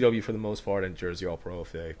GCW for the most part, and Jersey All Pro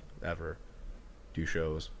if they ever do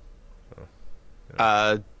shows. So, you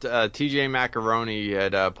know. TJ Macaroni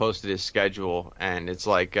had posted his schedule, and it's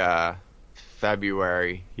like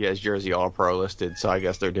February. He has Jersey All Pro listed, so I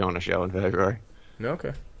guess they're doing a show in February.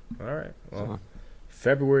 Okay. All right. Well,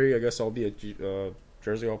 February, I guess I'll be at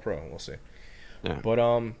Jersey All Pro. We'll see. Yeah. But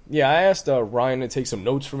yeah, I asked Ryan to take some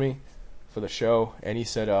notes for me for the show, and he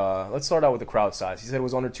said, let's start out with the crowd size. He said it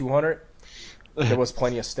was under 200. There was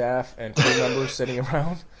plenty of staff and crew members sitting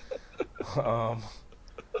around.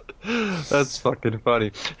 That's fucking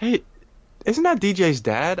funny. Hey, isn't that DJ's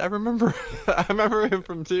dad? I remember him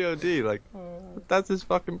from TOD. Like, that's his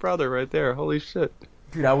fucking brother right there. Holy shit.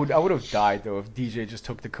 Dude, I would have died though if DJ just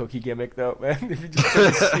took the cookie gimmick though, man. If he just took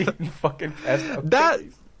a seat and fucking passed out that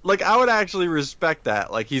cookies. Like, I would actually respect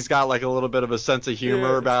that. Like, he's got like a little bit of a sense of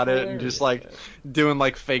humor about it, and just like doing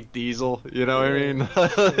like fake Diesel. You know what I mean?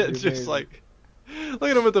 It's just like, look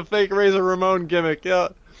at him with the fake Razor Ramon gimmick. Yeah,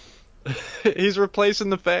 he's replacing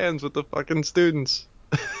the fans with the fucking students.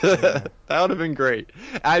 That would have been great.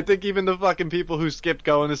 I think even the fucking people who skipped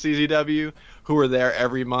going to CZW, who were there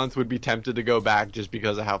every month, would be tempted to go back just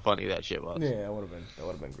because of how funny that shit was. Yeah, that would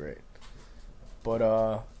have been great. But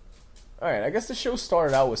all right, I guess the show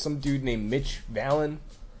started out with some dude named Mitch Vallon.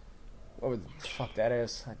 What the fuck that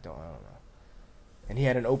is? I don't know. And he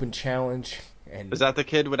had an open challenge. And is that the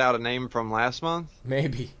kid without a name from last month?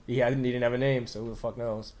 Maybe. He didn't have a name, so who the fuck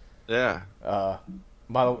knows? Yeah.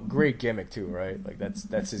 By the way, great gimmick too, right? Like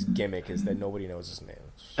that's his gimmick, is that nobody knows his name.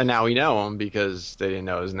 And now we know him because they didn't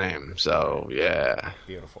know his name. So yeah.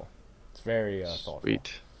 Beautiful. It's very thoughtful.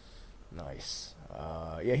 Sweet. Nice.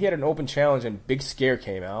 Yeah, he had an open challenge, and Big Scare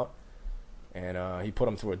came out, and he put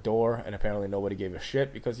him through a door, and apparently nobody gave a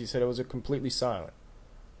shit because he said it was a completely silent.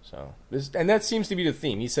 So and that seems to be the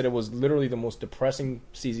theme. He said it was literally the most depressing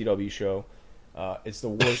CZW show. It's the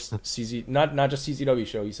worst not just CZW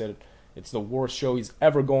show. He said it's the worst show he's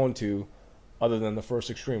ever gone to, other than the first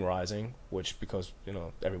Extreme Rising, which because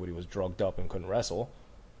everybody was drugged up and couldn't wrestle.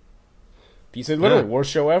 He said literally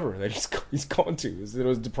worst show ever that he's gone to. It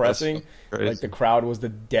was depressing. Like the crowd was the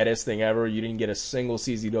deadest thing ever. You didn't get a single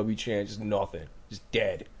CZW chant, just nothing, just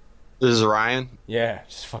dead. This is Ryan. Yeah,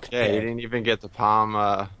 just fucking. Yeah, dead. he didn't even get to palm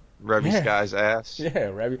Revy Sky's ass. Yeah,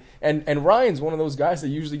 Revy, and Ryan's one of those guys that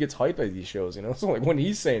usually gets hype at these shows. So like when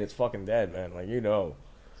he's saying it's fucking dead, man, like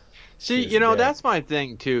See, that's my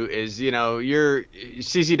thing too. Is your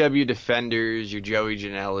CZW defenders, your Joey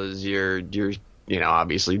Janela's, your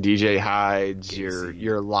obviously DJ Hydes, Gacy.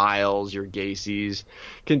 your Lyles, your Gacy's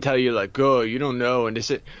can tell you like, oh, you don't know, and this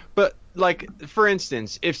it. But like, for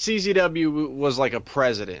instance, if CZW was like a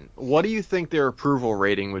president, what do you think their approval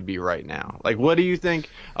rating would be right now? Like, what do you think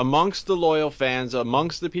amongst the loyal fans,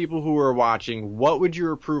 amongst the people who are watching, what would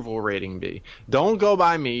your approval rating be? Don't go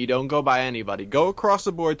by me. Don't go by anybody. Go across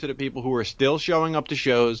the board to the people who are still showing up to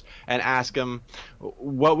shows and ask them,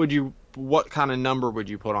 what kind of number would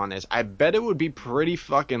you put on this? I bet it would be pretty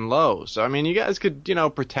fucking low. So, I mean, you guys could,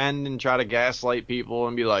 pretend and try to gaslight people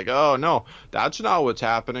and be like, oh, no, that's not what's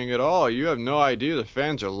happening at all. You have no idea. The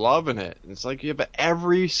fans are loving it. And it's like, yeah, but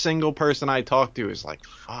every single person I talk to is like,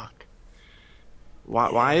 fuck.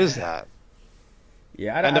 Why is that?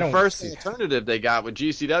 Yeah, and the first alternative they got with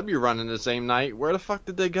GCW running the same night, where the fuck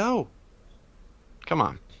did they go? Come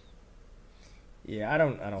on. Yeah, I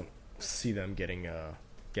don't see them getting a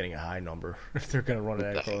high number if they're gonna run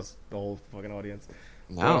it across the whole fucking audience.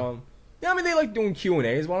 No. Yeah, I mean they like doing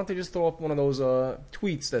Q&As. Why don't they just throw up one of those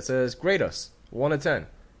tweets that says "grade us 1 to 10,"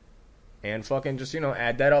 and fucking just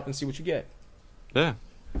add that up and see what you get. Yeah.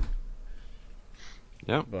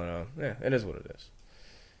 Yeah. But yeah, it is what it is.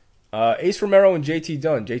 Ace Romero and JT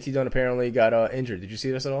Dunn. JT Dunn apparently got injured. Did you see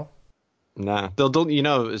this at all? Nah.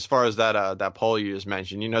 They'll as far as that poll you just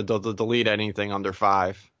mentioned, they'll delete anything under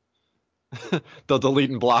 5. They'll delete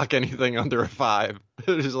and block anything under a 5.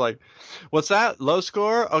 It's like, what's that? Low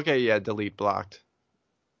score? Okay, yeah, delete, blocked.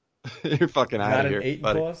 You're fucking out of here. Not an 8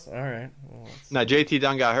 buddy. plus? All right. Well, now, JT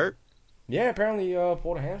Dunn got hurt? Yeah, apparently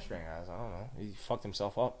pulled a hamstring. I don't know. He fucked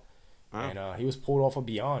himself up. Oh. And he was pulled off of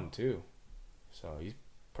Beyond, too. So he's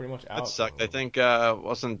pretty much out. That sucked. I think,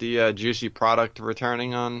 wasn't the Juicy Product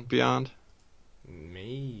returning on Beyond?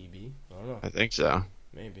 Maybe. I don't know. I think so.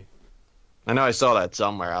 Maybe. I know I saw that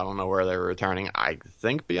somewhere. I don't know where they were returning. I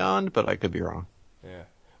think Beyond, but I could be wrong. Yeah.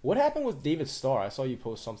 What happened with David Starr? I saw you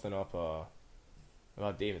post something up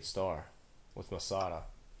about David Starr with Masada.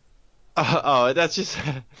 That's just...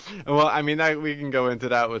 well, I mean, we can go into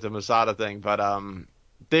that with the Masada thing, but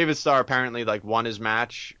David Starr apparently won his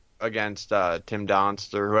match against Tim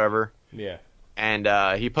Donst or whoever. Yeah.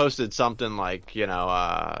 And he posted something like,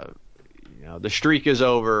 the streak is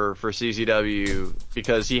over for CZW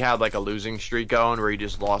because he had a losing streak going where he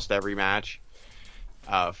just lost every match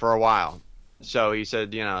for a while. So he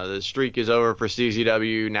said, the streak is over for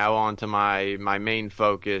CZW. Now on to my main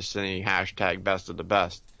focus, and he hashtag best of the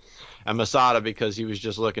best. And Masada, because he was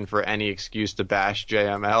just looking for any excuse to bash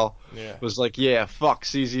JML, was like, yeah, fuck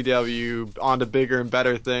CZW, on to bigger and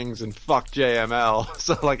better things, and fuck JML.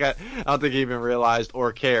 So, I don't think he even realized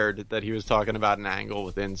or cared that he was talking about an angle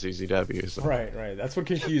within CZW. So. Right. That's what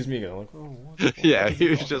confused me. I'm like, oh, what yeah, he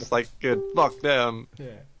was just like, good, fuck them. Yeah.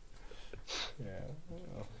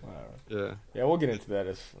 Yeah, we'll get into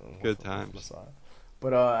that. Good times.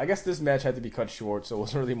 But I guess this match had to be cut short, so it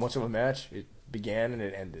wasn't really much of a match. It began and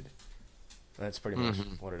it ended. That's pretty much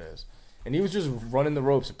what it is. And he was just running the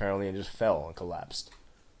ropes, apparently, and just fell and collapsed.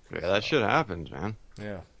 Yeah, that shit happens, man.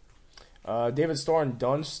 Yeah. David Starr and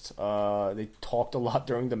Dunst, they talked a lot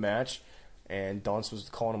during the match, and Dunst was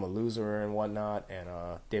calling him a loser and whatnot, and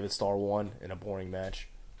David Starr won in a boring match.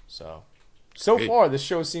 So far, this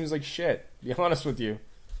show seems like shit, to be honest with you.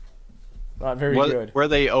 Not very good. Were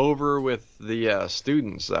they over with the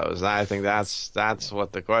students, though? I think that's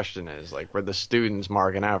what the question is. Were the students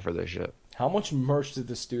marking out for this shit? How much merch did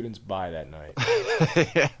the students buy that night?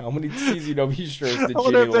 Yeah. How many CZW shirts did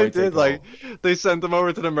Jimmy Lloyd take home? They sent them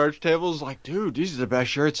over to the merch tables, dude, these are the best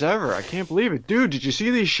shirts ever. I can't believe it. Dude, did you see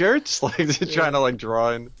these shirts? Trying to,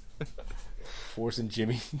 draw in. Forcing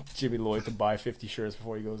Jimmy Lloyd to buy 50 shirts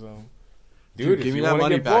before he goes home. Dude, give me that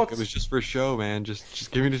money back. It was just for show, man. Just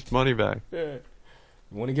give me this money back. Yeah.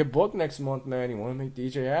 You want to get booked next month, man. You want to make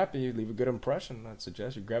DJ happy. You leave a good impression. I'd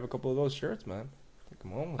suggest you grab a couple of those shirts, man. Take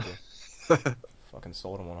them home with you. Fucking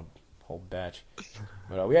sold him on a whole batch.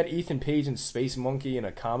 But we had Ethan Page and Space Monkey in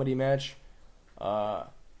a comedy match.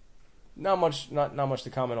 Not much to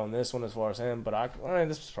comment on this one as far as him, but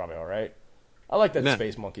this was probably all right. I like that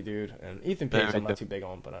Space Monkey dude, and Ethan Page I'm not too big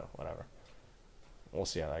on, but whatever. We'll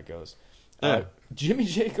see how that goes. Jimmy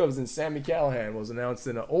Jacobs and Sami Callihan was announced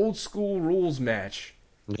in an old school rules match.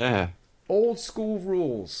 Yeah. Old school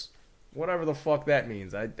rules. Whatever the fuck that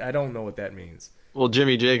means. I don't know what that means. Well,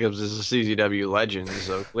 Jimmy Jacobs is a CZW legend,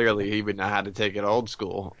 so clearly he would know how to take it old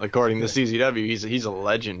school. According to CZW, he's a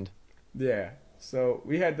legend. Yeah. So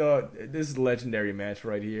we had this legendary match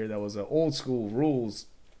right here. That was an old school rules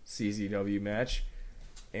CZW match,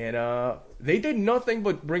 and they did nothing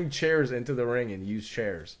but bring chairs into the ring and use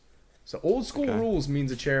chairs. So old school rules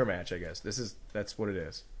means a chair match, I guess. That's what it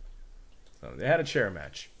is. So they had a chair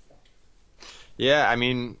match. Yeah, I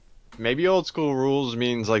mean, maybe old school rules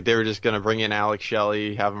means like they were just gonna bring in Alex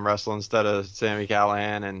Shelley, have him wrestle instead of Sami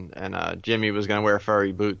Callihan, and Jimmy was gonna wear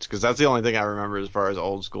furry boots, because that's the only thing I remember as far as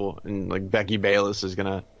old school. And like Becky Bayless is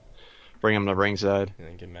gonna bring him to ringside. And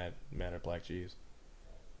then get mad at Black Cheese.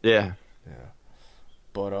 Yeah. Yeah.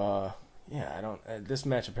 But this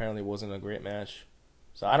match apparently wasn't a great match.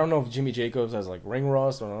 So I don't know if Jimmy Jacobs has like ring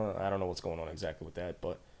rust, or I don't know what's going on exactly with that,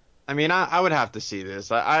 but I mean, I would have to see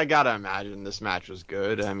this. I gotta imagine this match was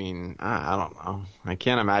good. I mean, I don't know. I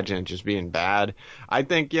can't imagine it just being bad. I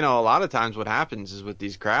think, a lot of times what happens is with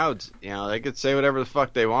these crowds, they could say whatever the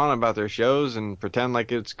fuck they want about their shows and pretend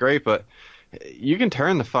like it's great, but you can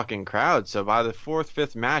turn the fucking crowd. So by the fourth,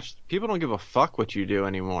 fifth match, people don't give a fuck what you do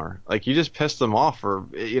anymore. Like, you just piss them off for,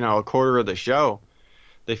 a quarter of the show.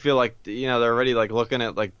 They feel like, they're already like looking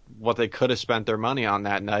at like what they could have spent their money on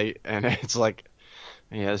that night, and it's like,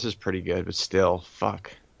 yeah, this is pretty good, but still,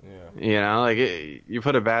 fuck. Yeah. You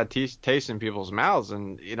put a bad taste in people's mouths,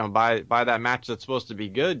 and, by that match that's supposed to be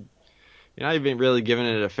good, you're not even really giving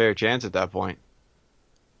it a fair chance at that point.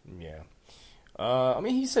 Yeah. I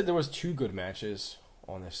mean, he said there was 2 good matches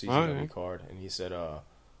on the CZW card, and he said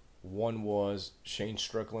one was Shane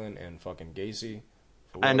Strickland and fucking Gacy.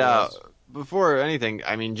 And before anything,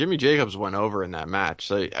 I mean, Jimmy Jacobs went over in that match,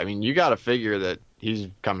 so, I mean, you got to figure that he's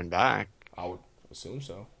coming back. I would assume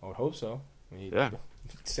so. I would hope so. Yeah.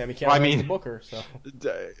 Sami Callihan's the booker, so.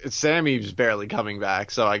 Sammy's barely coming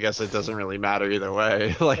back, so I guess it doesn't really matter either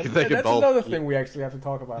way. Like, they could that's both. Another thing we actually have to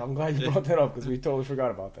talk about. I'm glad you brought that up, because we totally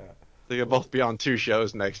forgot about that. They could both be on 2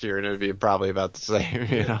 shows next year, and it would be probably about the same,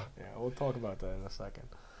 Yeah, we'll talk about that in a second.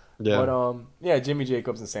 Yeah. But Jimmy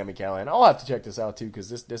Jacobs and Sami Callihan. I'll have to check this out too, because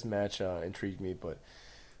this match intrigued me. But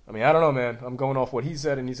I mean, I don't know, man. I'm going off what he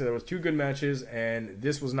said, and he said there was 2 good matches, and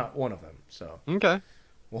this was not one of them. So okay,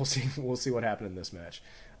 we'll see. We'll see what happened in this match.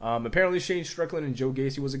 Apparently, Shane Strickland and Joe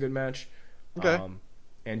Gacy was a good match. Okay.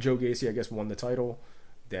 And Joe Gacy, I guess, won the title.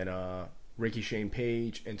 Then Ricky Shane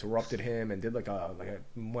Page interrupted him and did like a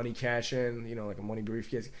money cash in, like a money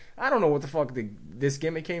briefcase. I don't know what the fuck this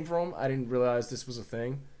gimmick came from. I didn't realize this was a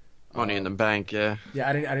thing. Money in the Bank, yeah. Yeah,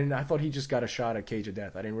 I didn't. I thought he just got a shot at Cage of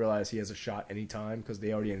Death. I didn't realize he has a shot anytime, because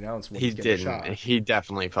they already announced when he's getting a shot. He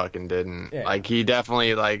definitely fucking didn't. Yeah. Like, he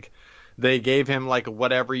definitely, they gave him,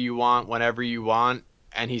 whatever you want, whenever you want,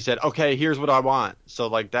 and he said, okay, here's what I want. So,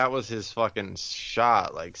 that was his fucking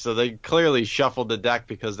shot. So they clearly shuffled the deck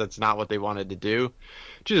because that's not what they wanted to do,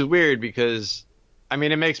 which is weird because, I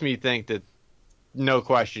mean, it makes me think that, no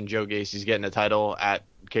question, Joe Gacy's getting a title at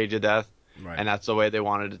Cage of Death. Right. And that's the way they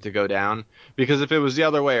wanted it to go down. Because if it was the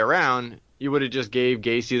other way around, you would have just gave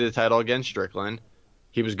Gacy the title against Strickland.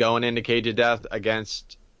 He was going into Cage of Death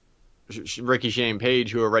against Ricky Shane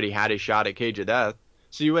Page, who already had his shot at Cage of Death.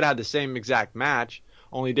 So you would have had the same exact match.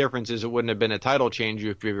 Only difference is it wouldn't have been a title change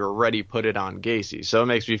if you already put it on Gacy. So it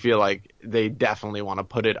makes me feel like they definitely want to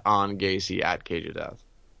put it on Gacy at Cage of Death.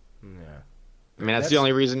 Yeah. I mean, that's the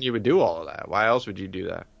only reason you would do all of that. Why else would you do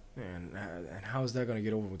that? And how is that going to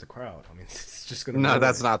get over with the crowd? I mean, it's just going to... No,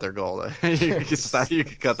 that's not their goal. You can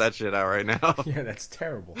cut that shit out right now. Yeah, that's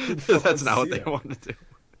terrible. That's not what they want to do.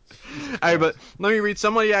 All right, but let me read.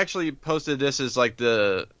 Somebody actually posted this as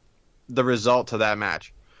the result to that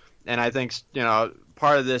match. And I think,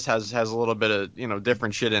 part of this has a little bit of,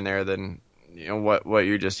 different shit in there than, what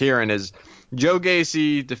you're just hearing is Joe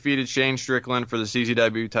Gacy defeated Shane Strickland for the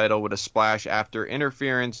CZW title with a splash after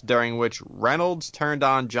interference, during which Reynolds turned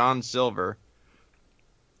on John Silver.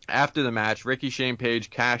 After the match, Ricky Shane Page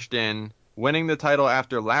cashed in, winning the title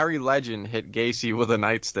after Larry Legend hit Gacy with a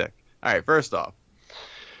nightstick. All right, first off,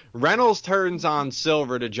 Reynolds turns on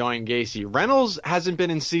Silver to join Gacy. Reynolds hasn't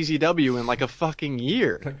been in CZW in a fucking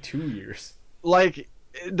year. 2 years.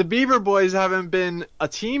 the Beaver Boys haven't been a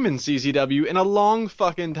team in CZW in a long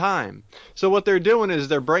fucking time. So what they're doing is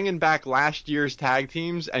they're bringing back last year's tag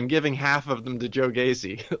teams and giving half of them to Joe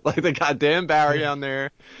Gacy. Like, they got Dan Barry on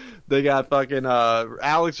there. They got fucking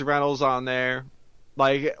Alex Reynolds on there.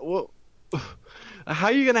 Like, well, how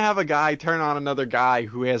are you going to have a guy turn on another guy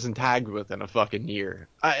who hasn't tagged with in a fucking year?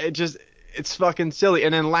 It's fucking silly.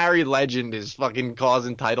 And then Larry Legend is fucking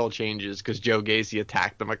causing title changes because Joe Gacy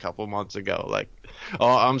attacked him a couple months ago. Like, oh,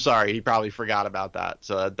 I'm sorry. He probably forgot about that.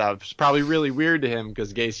 So that was probably really weird to him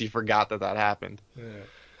because Gacy forgot that happened. Yeah.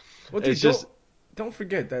 Well, dude, don't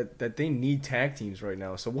forget that they need tag teams right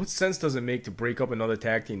now. So what sense does it make to break up another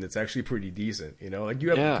tag team that's actually pretty decent? You know, like,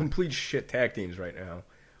 you have complete shit tag teams right now.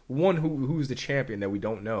 One who's the champion that we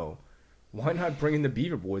don't know. Why not bring in the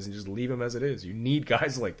Beaver Boys and just leave them as it is? You need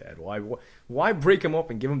guys like that. Why break them up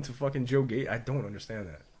and give them to fucking Joe Gate? I don't understand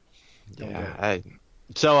that.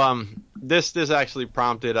 This actually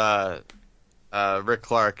prompted Rick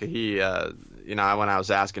Clark. He when I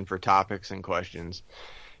was asking for topics and questions,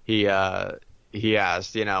 he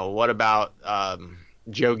asked, what about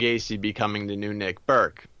Joe Gacy becoming the new Nick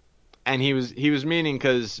Burke? And he was meaning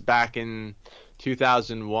because back in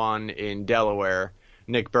 2001 in Delaware,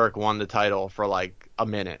 Nick Burke won the title for like a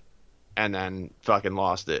minute and then fucking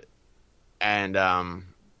lost it. And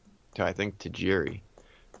I think Tajiri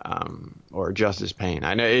or Justice Payne.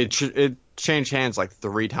 I know it changed hands like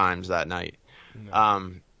 3 times that night.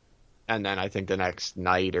 No. And then I think the next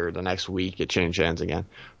night or the next week it changed hands again.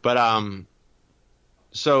 But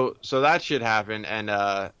so that shit happened, and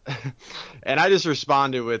and I just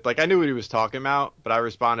responded with, like, I knew what he was talking about, but I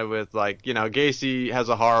responded with, like, Gacy has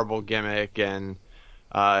a horrible gimmick, and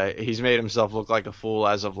he's made himself look like a fool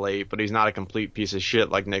as of late, but he's not a complete piece of shit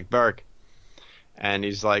like Nick Burke. And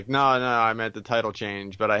he's like, no, I meant the title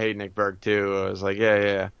change, but I hate Nick Burke too. I was like,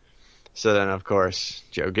 yeah. So then, of course,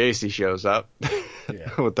 Joe Gacy shows up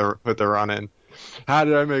with the run-in. How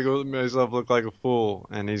did I make myself look like a fool?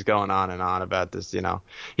 And he's going on and on about this,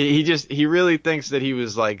 He really thinks that he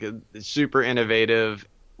was, like, super innovative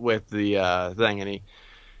with the thing, and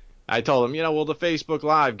I told him, the Facebook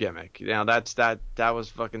Live gimmick, that was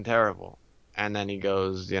fucking terrible. And then he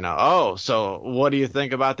goes, oh, so what do you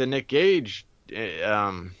think about the Nick Gage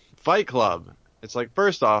Fight Club? It's like,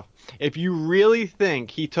 first off, if you really think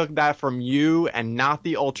he took that from you and not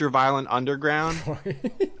the Ultraviolent Underground,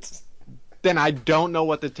 right, then I don't know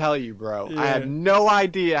what to tell you, bro. Yeah. I have no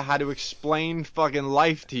idea how to explain fucking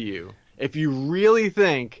life to you. If you really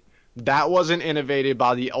think that wasn't innovated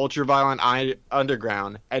by the Ultraviolent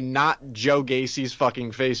Underground and not Joe Gacy's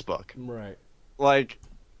fucking Facebook. Right. Like,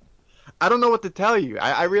 I don't know what to tell you.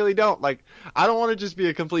 I really don't. Like, I don't want to just be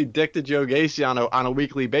a complete dick to Joe Gacy on a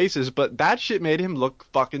weekly basis, but that shit made him look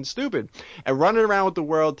fucking stupid. And running around with the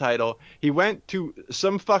world title, he went to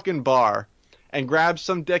some fucking bar and grabbed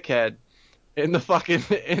some dickhead in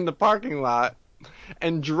the parking lot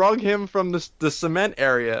and drug him from the cement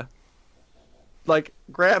area. Like,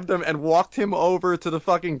 grabbed him and walked him over to the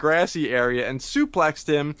fucking grassy area and suplexed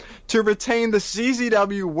him to retain the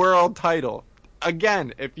CZW world title.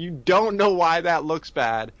 Again, if you don't know why that looks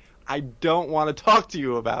bad, I don't want to talk to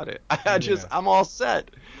you about it. I'm all set.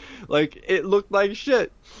 Like, it looked like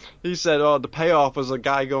shit. He said, oh, the payoff was a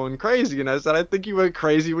guy going crazy. And I said, I think you went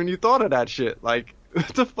crazy when you thought of that shit. Like, what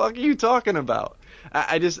the fuck are you talking about?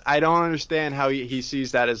 I don't understand how he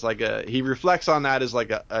sees that as like he reflects on that as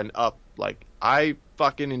like an up, like, I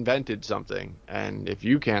fucking invented something. And if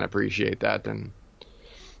you can't appreciate that, then,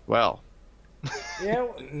 well. Yeah,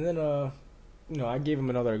 and then, I gave him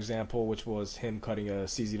another example, which was him cutting a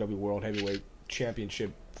CZW World Heavyweight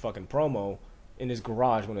Championship fucking promo in his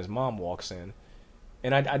garage when his mom walks in.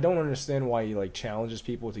 And I don't understand why he, like, challenges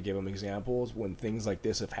people to give him examples when things like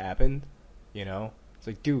this have happened, It's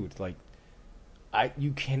like, dude, like,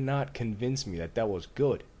 you cannot convince me that was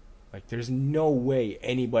good. Like, there's no way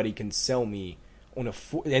anybody can sell me on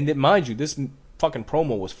and then, mind you, this fucking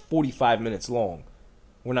promo was 45 minutes long.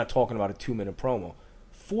 We're not talking about a 2-minute promo.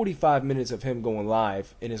 45 minutes of him going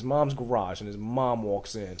live in his mom's garage, and his mom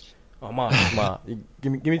walks in. Oh, mom,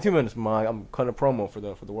 give me 2 minutes, mom. I'm cutting a promo for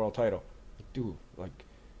the world title. Like, dude, like,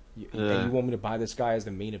 and you want me to buy this guy as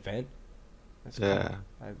the main event? That's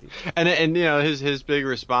and his big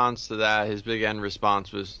response to that, his big end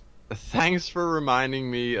response was, thanks for reminding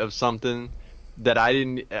me of something that I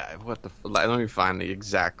didn't. Let me find the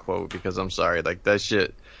exact quote, because I'm sorry, like,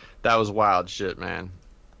 that was wild shit, man.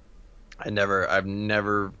 I've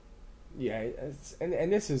never. Yeah,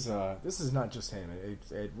 and this is not just him.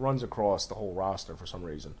 It runs across the whole roster for some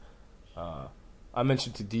reason. I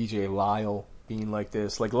mentioned to DJ Lyle being like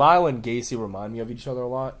this. Like, Lyle and Gacy remind me of each other a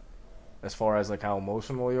lot. as far as like how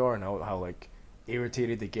emotional they are and how like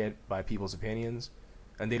irritated they get by people's opinions,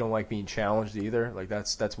 and they don't like being challenged either. Like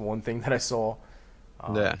that's one thing that I saw.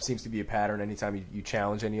 Yeah. Seems to be a pattern anytime you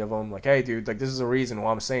challenge any of them. Like, hey, dude, like this is a reason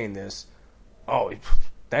why I'm saying this. Oh,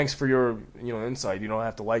 thanks for your insight. You don't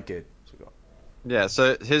have to like it. Yeah,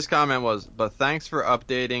 so his comment was, but thanks for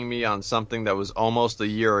updating me on something that was almost a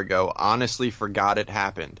year ago. Honestly forgot it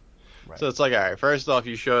happened. Right. So it's like, all right, first off,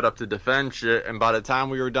 you showed up to defend shit, and by the time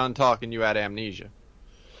we were done talking, you had amnesia.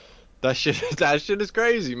 That shit is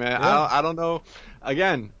crazy, man. Yeah. I don't know.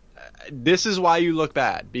 Again, this is why you look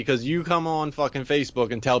bad, because you come on fucking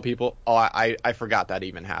Facebook and tell people, oh, I forgot that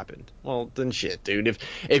even happened. Well, then shit, dude.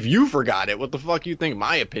 If you forgot it, what the fuck you think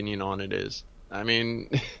my opinion on it is? I mean,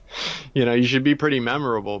 you should be pretty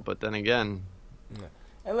memorable, but then again. Yeah.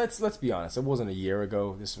 And let's be honest, it wasn't a year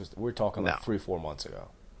ago. We're talking like 3-4 months ago.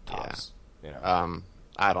 Tops. Yeah.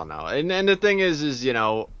 I don't know. And the thing is,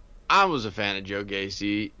 I was a fan of Joe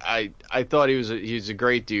Gacy. I thought he was a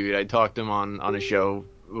great dude. I talked to him on a show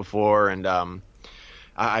before, and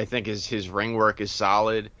I think his ring work is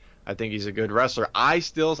solid. I think he's a good wrestler. I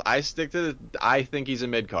stick to I think he's a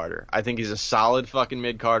mid-carder. I think he's a solid fucking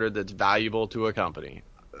mid-carder that's valuable to a company.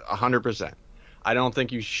 100%. I don't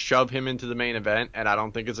think you shove him into the main event, and I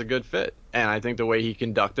don't think it's a good fit. And I think the way he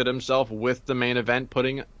conducted himself with the main event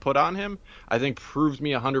put on him, I think proves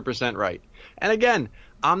me 100% right. And again,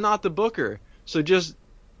 I'm not the booker, so just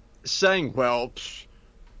saying, well,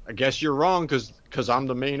 I guess you're wrong because I'm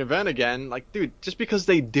the main event again. Like, dude, just because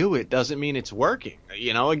they do it doesn't mean it's working.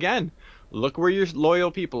 Again, look where your loyal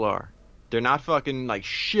people are. They're not fucking like,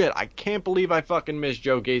 shit, I can't believe I fucking missed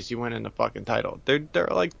Joe Gacy winning the fucking title. They're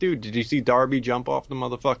like, dude, did you see Darby jump off the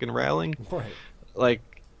motherfucking railing? Right. Like,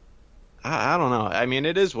 I don't know. I mean,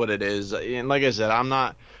 it is what it is. And like I said, I'm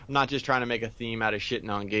not just trying to make a theme out of shitting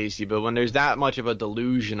on Gacy, but when there's that much of a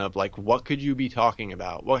delusion of like, what could you be talking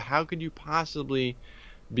about? Well, how could you possibly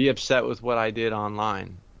be upset with what I did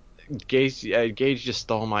online? Gage just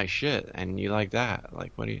stole my shit, and you like that?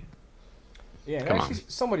 Like, what do you? Yeah, and actually,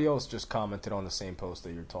 somebody else just commented on the same post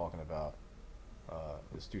that you're talking about.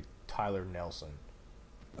 This dude Tyler Nelson.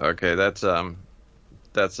 Okay, that's Tyler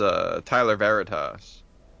Veritas.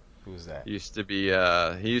 Who's that? He used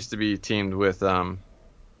to be teamed with Adam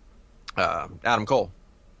Cole.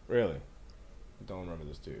 Really? I don't remember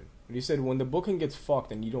this dude. But he said when the booking gets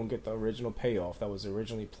fucked and you don't get the original payoff that was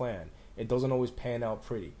originally planned, it doesn't always pan out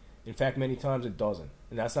pretty. In fact, many times it doesn't.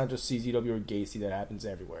 And that's not just CZW or Gacy, that happens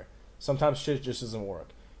everywhere. Sometimes shit just doesn't work.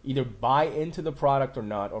 Either buy into the product or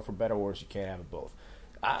not, or for better or worse, you can't have it both.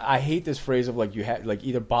 I hate this phrase of like you have like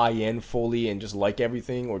either buy in fully and just like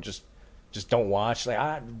everything, or just don't watch.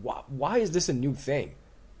 Like, why is this a new thing?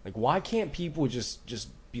 Like, why can't people just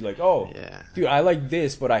be like, oh, yeah, dude, I like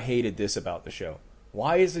this, but I hated this about the show?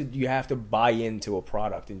 Why is it you have to buy into a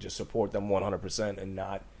product and just support them 100% and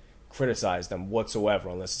not criticize them whatsoever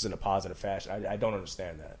unless it's in a positive fashion? I don't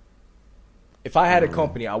understand that. If I had a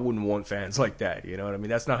company, I wouldn't want fans like that. You know what I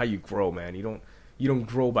mean? That's not how you grow, man. You don't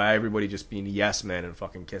grow by everybody just being yes men and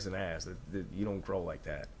fucking kissing ass. You don't grow like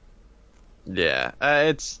that. Yeah,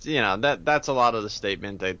 it's that's a lot of the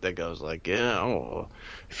statement that goes like,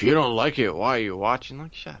 if you don't like it, why are you watching?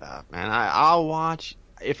 Like, shut up, man. I'll watch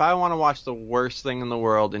if I want to watch the worst thing in the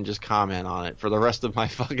world and just comment on it for the rest of my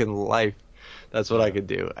fucking life. That's what I could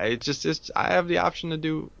do. I have the option to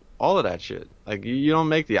do all of that shit. Like, you don't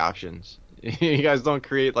make the options. You guys don't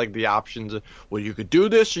create like the options of, well, you could do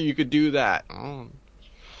this or you could do that. Oh,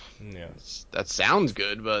 yeah, that sounds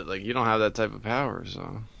good, but like you don't have that type of power.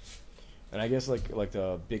 So, and I guess like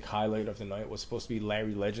the big highlight of the night was supposed to be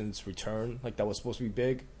Larry Legend's return. Like, that was supposed to be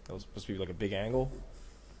big. That was supposed to be like a big angle.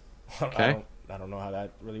 Okay. I don't know how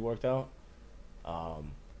that really worked out.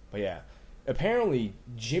 But yeah, apparently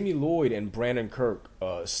Jimmy Lloyd and Brandon Kirk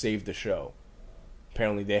saved the show.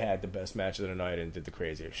 Apparently they had the best match of the night and did the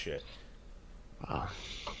craziest shit.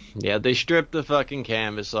 Yeah, they stripped the fucking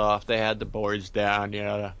canvas off. They had the boards down,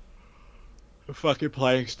 the fucking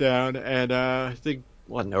planks down, and I think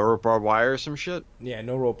no rope barbed wire or some shit. Yeah,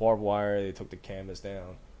 no rope barbed wire. They took the canvas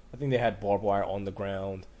down. I think they had barbed wire on the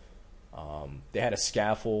ground. They had a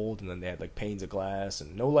scaffold, and then they had like panes of glass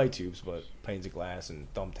and no light tubes, but panes of glass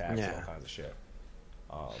and thumbtacks and all kinds of shit.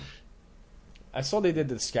 I saw they did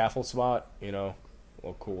the scaffold spot. Well,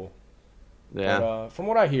 cool. Yeah. But, from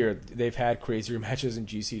what I hear, they've had crazier matches in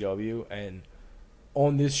GCW, and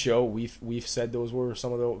on this show, we've said those were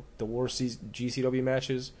some of the worst GCW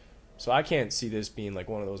matches. So I can't see this being like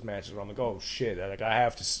one of those matches where I'm like, oh shit, like I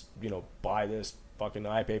have to buy this fucking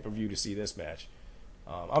iPay-per-view to see this match.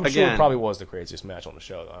 I'm sure it probably was the craziest match on the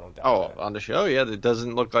show, though. I don't doubt that. On the show, yeah. It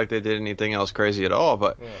doesn't look like they did anything else crazy at all.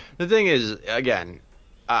 But the thing is, again,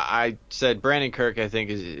 I said Brandon Kirk, I think,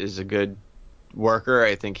 is a good worker.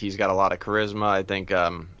 I think he's got a lot of charisma.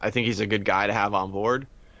 I think he's a good guy to have on board.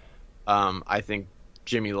 I think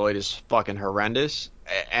Jimmy Lloyd is fucking horrendous.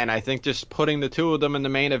 And I think just putting the two of them in the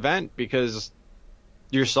main event because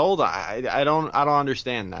you're sold, I don't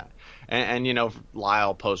understand that. And you know,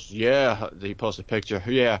 Lyle posts, he posts a picture,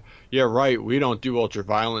 yeah, right, we don't do ultra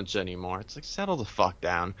violence anymore. It's like, settle the fuck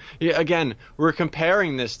down. Yeah, again, we're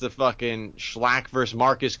comparing this to fucking Schlack versus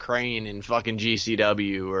Marcus Crane in fucking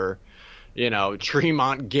GCW, or, you know,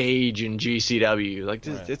 Tremont Gage in GCW. Like,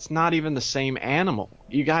 it's not even the same animal.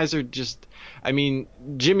 You guys are just, I mean,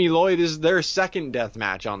 Jimmy Lloyd is their second death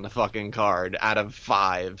match on the fucking card out of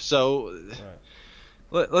 5. So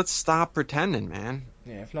let's stop pretending, man.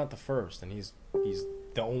 Yeah, if not the first, and he's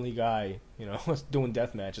the only guy, you know, doing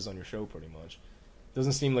death matches on your show pretty much.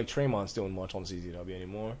 Doesn't seem like Tremont's doing much on CZW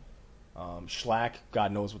anymore. Schlack,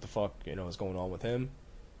 God knows what the fuck, you know, is going on with him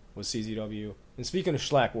with CZW. And speaking of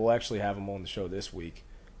Schlack, we'll actually have him on the show this week.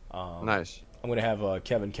 Nice. I'm going to have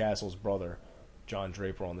Kevin Castle's brother, John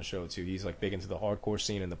Draper, on the show too. He's like big into the hardcore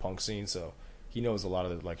scene and the punk scene, so he knows a lot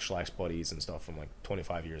of the like Schlack's buddies and stuff from like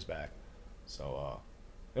 25 years back. So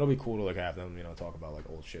it'll be cool to like have them, you know, talk about like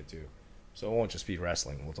old shit too. So it won't just be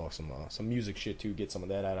wrestling. We'll talk some music shit too, get some of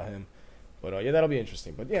that out of him. But yeah, that'll be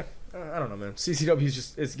interesting. But yeah, I don't know, man. CCW is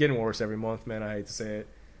just, it's getting worse every month, man. I hate to say it.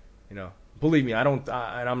 You know, believe me, and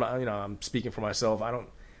I'm not, you know, I'm speaking for myself.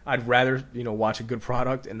 I'd rather, you know, watch a good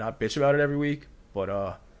product and not bitch about it every week. But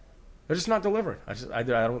they're just not delivering. I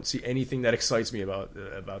don't see anything that excites me about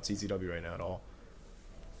CZW right now at all.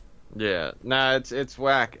 Yeah, nah, it's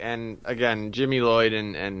whack. And again, Jimmy Lloyd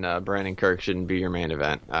and Brandon Kirk shouldn't be your main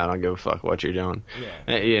event. I don't give a fuck what you're doing.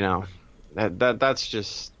 Yeah. You know, that's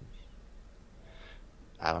just,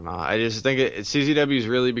 I don't know. I just think CZW's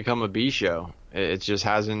really become a B show. It just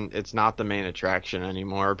hasn't. It's not the main attraction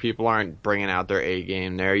anymore. People aren't bringing out their A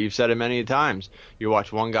game there. You've said it many times. You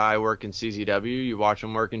watch one guy work in CZW, you watch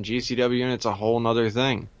him work in GCW, and it's a whole nother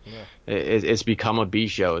thing. Yeah. It's become a B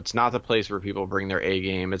show. It's not the place where people bring their A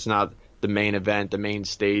game. It's not the main event, the main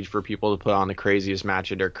stage for people to put on the craziest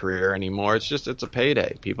match of their career anymore. It's a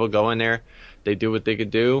payday. People go in there, they do what they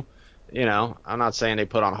could do. You know, I'm not saying they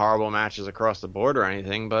put on horrible matches across the board or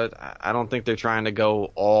anything, but I don't think they're trying to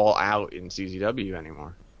go all out in CZW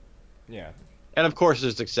anymore. Yeah. And of course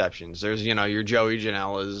there's exceptions. There's, you know, your Joey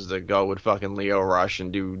Janela's that go with fucking Leo Rush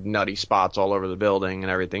and do nutty spots all over the building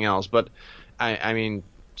and everything else. But I mean,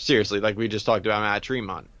 seriously, like we just talked about Matt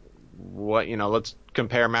Tremont. What, you know, let's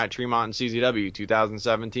compare Matt Tremont in CZW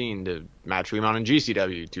 2017 to Matt Tremont in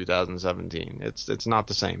GCW 2017. It's not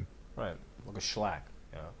the same. Right. Look at Schlack.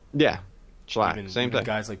 Yeah, Schlack, same even thing.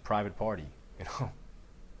 Guys like Private Party, you know,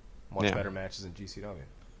 much better matches in GCW.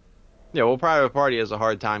 Yeah, well, Private Party has a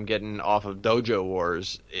hard time getting off of Dojo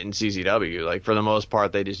Wars in CZW. Like, for the most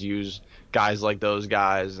part, they just use guys like those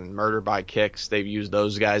guys, and Murder by Kicks, they've used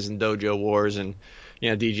those guys in Dojo Wars, and, you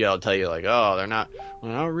know, DJ will tell you, like, oh, they're not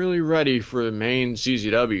really ready for the main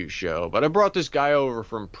CZW show, but I brought this guy over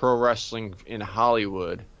from Pro Wrestling in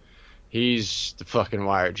Hollywood. He's the fucking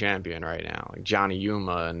Wired champion right now, like Johnny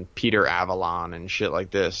Yuma and Peter Avalon and shit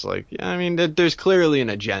like this. Like, yeah, I mean, there's clearly an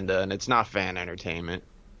agenda, and it's not fan entertainment.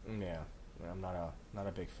 Yeah, I'm not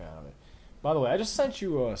a big fan of it. By the way, I just sent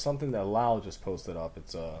you something that Lau just posted up.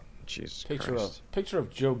 It's a picture of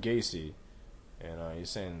Joe Gacy, and he's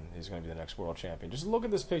saying he's going to be the next world champion. Just look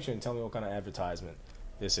at this picture and tell me what kind of advertisement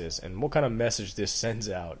this is, and what kind of message this sends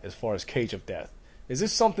out as far as Cage of Death. Is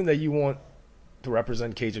this something that you want to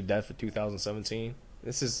represent Cage of Death for 2017?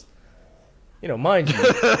 This is, you know, mind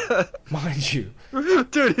you.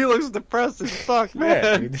 Dude, he looks depressed as fuck, man.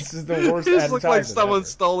 Yeah, dude, this is the worst He advertisement looks like someone ever.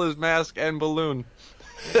 stole his mask and balloon.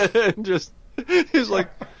 And just, he's like,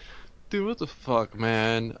 dude, what the fuck,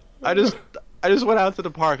 man? I just went out to the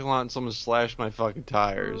parking lot and someone slashed my fucking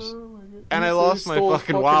tires. And I lost my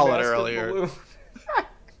fucking wallet earlier.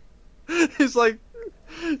 He's like,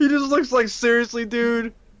 he just looks like, seriously,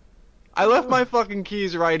 dude? I left my fucking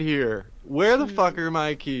keys right here. Where the fuck are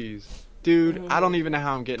my keys? Dude, I don't even know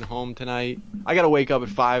how I'm getting home tonight. I gotta wake up at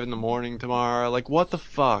 5 in the morning tomorrow. Like, what the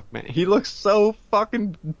fuck, man? He looks so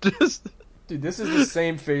fucking just... Dude, this is the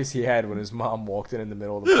same face he had when his mom walked in the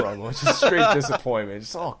middle of the promo. Just straight disappointment.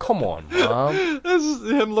 Just, oh, come on, Mom. This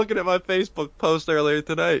is him looking at my Facebook post earlier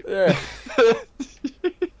tonight. Yeah.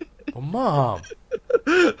 Oh, Mom.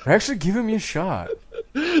 They're actually giving me a shot.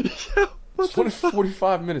 It's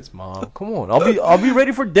 45 minutes, Mom. Come on. I'll be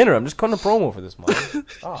ready for dinner. I'm just cutting a promo for this, Mom.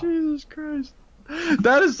 Jesus Christ.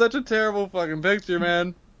 That is such a terrible fucking picture,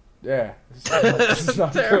 man. Yeah, it's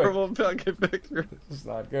not Terrible good. fucking picture. It's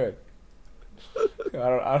not good.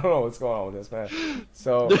 I don't know what's going on with this, man.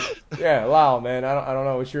 So yeah, Lau, man, I don't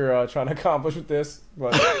know what you're trying to accomplish with this,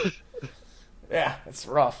 but yeah, it's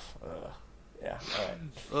rough. Yeah, all right.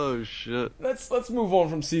 Oh shit. Let's move on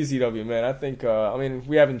from CZW, man. I think I mean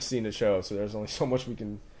we haven't seen the show, so there's only so much we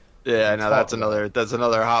can. Yeah, no, that's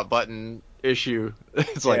another hot button issue.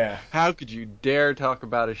 It's like, how could you dare talk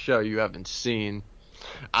about a show you haven't seen?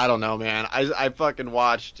 I don't know, man. I fucking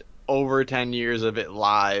watched over 10 years of it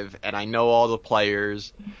live, and I know all the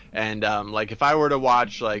players. And like, if I were to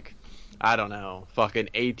watch, like, I don't know, fucking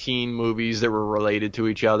 18 movies that were related to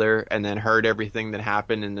each other, and then heard everything that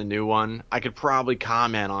happened in the new one, I could probably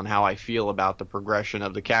comment on how I feel about the progression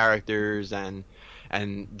of the characters and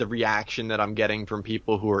the reaction that I'm getting from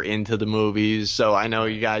people who are into the movies. So I know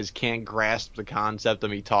you guys can't grasp the concept of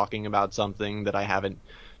me talking about something that I haven't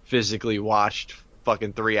physically watched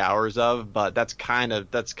fucking 3 hours of, but that's kind of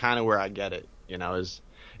where I get it, you know, is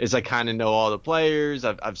I kind of know all the players.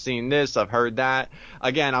 I've seen this, I've heard that.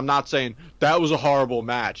 Again, I'm not saying that was a horrible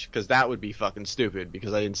match, because that would be fucking stupid,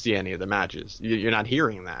 because I didn't see any of the matches. You're not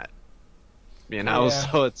hearing that, you know.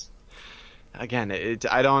 So it's, again,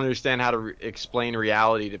 I don't understand how to explain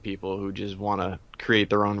reality to people who just want to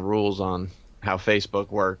create their own rules on how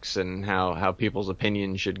Facebook works and how people's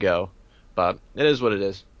opinions should go. But it is what it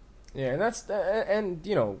is. Yeah, and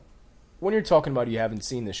you know, when you're talking about you haven't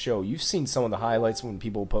seen the show, you've seen some of the highlights when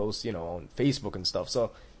people post, you know, on Facebook and stuff.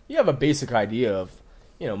 So you have a basic idea of,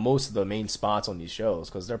 you know, most of the main spots on these shows,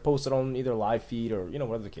 because they're posted on either live feed or, you know,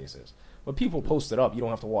 whatever the case is. But people post it up. You don't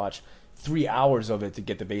have to watch 3 hours of it to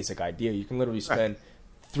get the basic idea. You can literally spend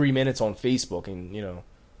 3 minutes on Facebook and, you know,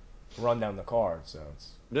 run down the card. So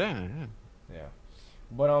it's yeah.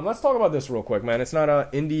 But let's talk about this real quick, man. It's not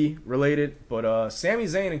indie related, but Sami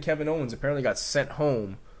Zayn and Kevin Owens apparently got sent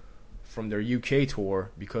home from their UK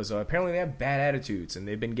tour because apparently they have bad attitudes and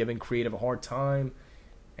they've been giving creative a hard time.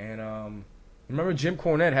 And remember Jim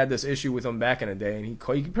Cornette had this issue with them back in the day, and he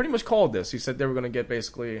pretty much called this. He said they were going to get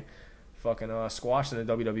basically fucking squashed in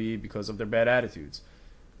the WWE because of their bad attitudes.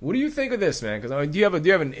 What do you think of this, man? Because do you have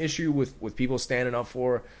an issue with people standing up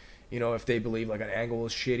for, you know, if they believe like an angle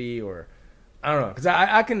is shitty, or I don't know? Because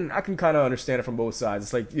I can kind of understand it from both sides.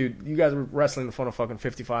 It's like, dude, you guys were wrestling in front of fucking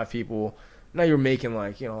 55 people. Now you're making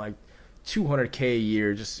like, you know, like $200K a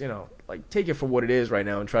year. Just, you know, like take it for what it is right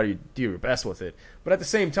now and try to do your best with it. But at the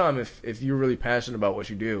same time, if you're really passionate about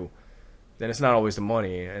what you do, then it's not always the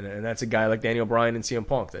money. And that's a guy like Daniel Bryan and CM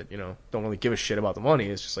Punk that, you know, don't really give a shit about the money.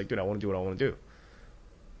 It's just like, dude, I want to do what I want to do.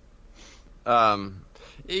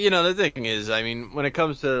 You know, the thing is, I mean, when it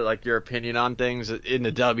comes to like your opinion on things in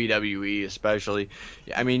the WWE especially,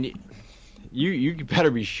 I mean, you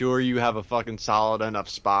better be sure you have a fucking solid enough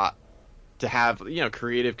spot to have, you know,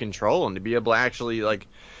 creative control and to be able to actually like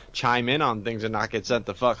chime in on things and not get sent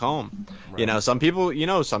the fuck home. Right. You know, some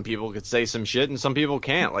people could say some shit and some people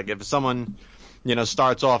can't. Like if someone, you know,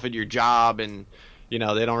 starts off at your job and, you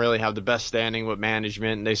know, they don't really have the best standing with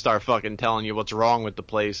management and they start fucking telling you what's wrong with the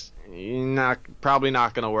place, you're probably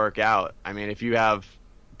not going to work out. I mean, if you have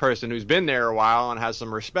a person who's been there a while and has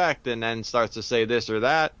some respect and then starts to say this or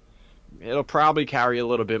that, it'll probably carry a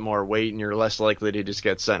little bit more weight and you're less likely to just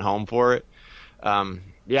get sent home for it.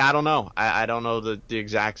 Yeah, I don't know. I don't know the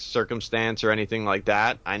exact circumstance or anything like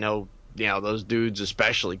that. I know, you know, those dudes,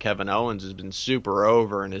 especially Kevin Owens, has been super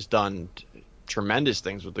over and has done tremendous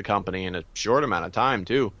things with the company in a short amount of time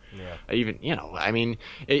too. Yeah. Even, you know, I mean,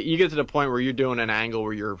 you get to the point where you're doing an angle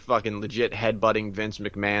where you're fucking legit headbutting Vince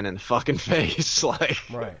McMahon in the fucking face. Like,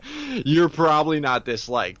 right. You're probably not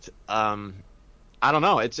disliked. I don't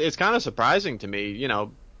know. It's kind of surprising to me, you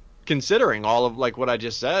know, considering all of like what I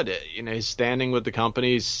just said. You know, his standing with the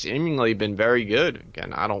company has seemingly been very good.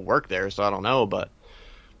 Again, I don't work there, so I don't know, but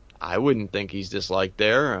I wouldn't think he's disliked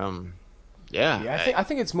there. Yeah, I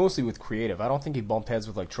think it's mostly with creative. I don't think he bumped heads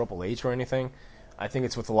with like Triple H or anything. I think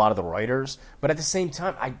it's with a lot of the writers. But at the same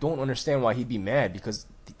time, I don't understand why he'd be mad, because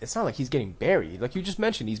it's not like he's getting buried. Like you just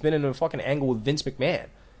mentioned, he's been in a fucking angle with Vince McMahon.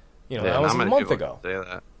 You know, that was a month ago.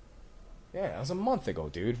 Yeah, that was a month ago,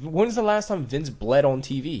 dude. When was the last time Vince bled on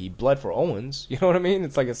TV? He bled for Owens. You know what I mean?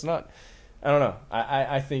 It's like, it's not... I don't know.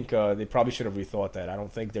 I think they probably should have rethought that. I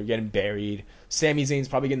don't think they're getting buried. Sami Zayn's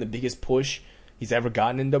probably getting the biggest push he's ever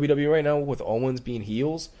gotten in WWE right now with Owens being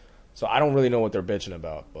heels. So I don't really know what they're bitching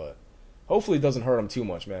about, but hopefully it doesn't hurt them too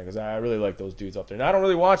much, man, because I really like those dudes up there. And I don't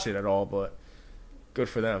really watch it at all, but good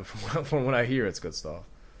for them. From what I hear, it's good stuff.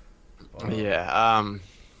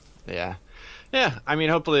 Yeah, I mean,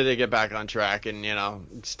 hopefully they get back on track and, you know,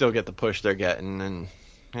 still get the push they're getting. And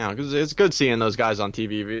because it's good seeing those guys on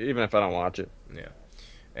TV, even if I don't watch it. Yeah.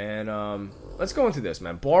 And let's go into this,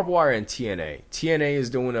 man. Barbed wire and TNA. TNA is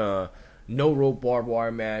doing a no rope barbed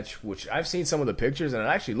wire match, which I've seen some of the pictures, and it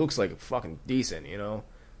actually looks like fucking decent.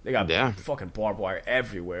 They got fucking barbed wire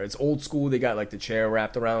everywhere. It's old school. They got like the chair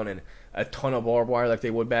wrapped around and a ton of barbed wire like they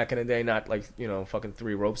would back in the day, not like fucking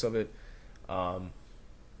 3 ropes of it. And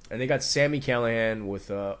they got Sami Callihan with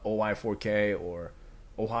OI4K or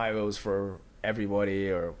Ohio's for everybody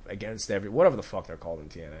or against whatever the fuck they're called in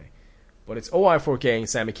TNA. But it's OI4K and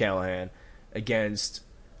Sami Callihan against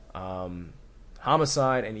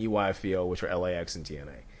Homicide and EYFBO, which are LAX and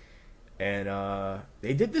TNA. And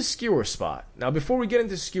they did the skewer spot. Now, before we get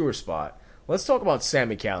into skewer spot, let's talk about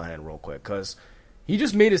Sami Callihan real quick, because he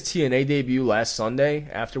just made his TNA debut last Sunday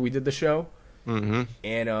after we did the show. Mm-hmm.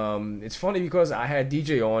 And it's funny because I had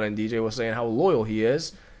DJ on, and DJ was saying how loyal he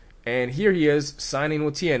is. And here he is signing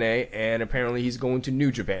with TNA, and apparently he's going to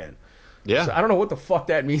New Japan. Yeah. So I don't know what the fuck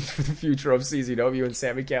that means for the future of CZW and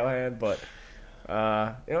Sami Callihan, but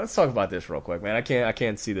let's talk about this real quick, man. I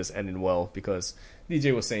can't see this ending well because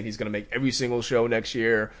DJ was saying he's going to make every single show next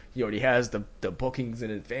year. He already has the bookings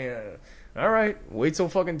in advance. All right, wait till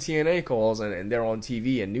fucking TNA calls and they're on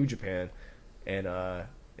TV in New Japan. And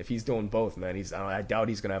if he's doing both, man, I doubt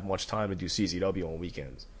he's going to have much time to do CZW on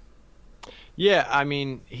weekends. Yeah, I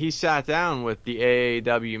mean, he sat down with the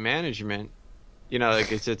AAW management. He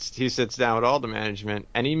sits down with all the management,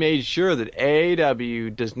 and he made sure that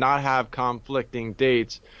AAW does not have conflicting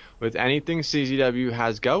dates with anything CZW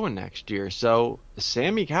has going next year. So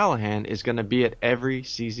Sami Callihan is going to be at every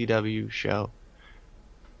CZW show.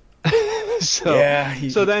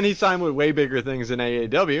 So then he signed with way bigger things than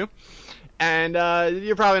AAW, and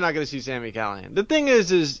you're probably not going to see Sami Callihan. The thing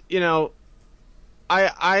is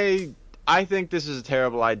I think this is a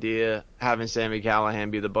terrible idea, having Sami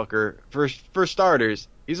Callihan be the booker. For starters,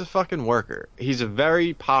 he's a fucking worker. He's a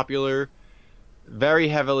very popular, very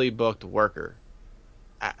heavily booked worker.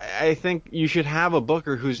 I think you should have a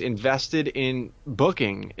booker who's invested in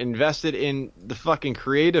booking, invested in the fucking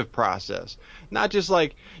creative process. Not just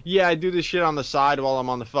like, yeah, I do this shit on the side while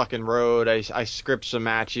I'm on the fucking road. I script some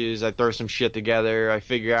matches. I throw some shit together. I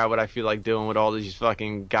figure out what I feel like doing with all these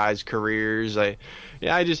fucking guys' careers. I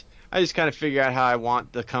just kind of figure out how I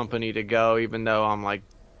want the company to go, even though I'm like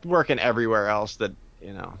working everywhere else that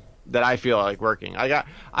I feel like working.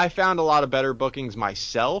 I found a lot of better bookings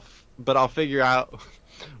myself, but I'll figure out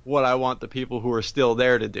what I want the people who are still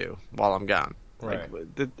there to do while I'm gone. Right.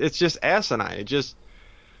 Like, it's just asinine.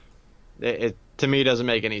 It to me doesn't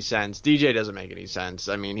make any sense. DJ doesn't make any sense.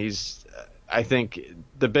 I mean, I think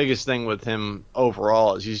the biggest thing with him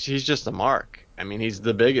overall is he's just a mark. I mean, he's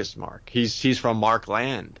the biggest mark. He's from Mark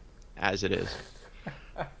Land, as it is.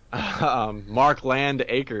 Mark Land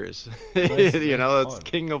Acres. Nice, that's fun.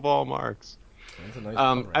 king of all marks. That's a nice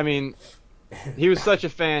cover. I mean, he was such a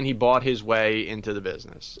fan, he bought his way into the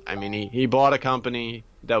business. I mean, he bought a company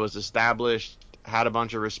that was established, had a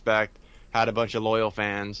bunch of respect, had a bunch of loyal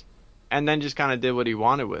fans, and then just kind of did what he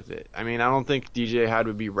wanted with it. I mean, I don't think DJ Hyde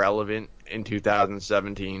would be relevant in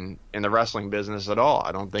 2017 in the wrestling business at all.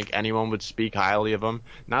 I don't think anyone would speak highly of him.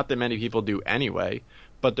 Not that many people do anyway,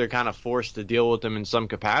 but they're kind of forced to deal with him in some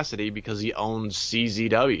capacity because he owns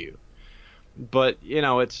CZW. But,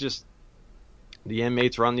 it's just the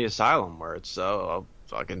inmates run the asylum where it's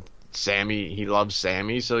fucking Sammy, he loves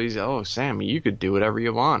Sammy, so he's, Sammy, you could do whatever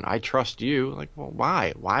you want. I trust you. Like, well,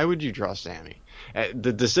 why? Why would you trust Sammy?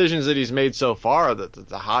 The decisions that he's made so far,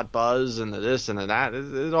 the hot buzz and the this and the that,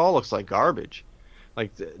 it all looks like garbage.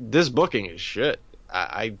 Like, this booking is shit.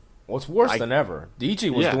 Well, it's worse than ever. DJ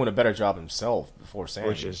was doing a better job himself before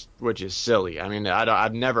Sammy. Which is silly. I mean,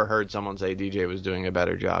 I've never heard someone say DJ was doing a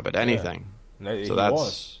better job at anything. Yeah. So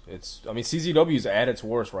was. CZW's at its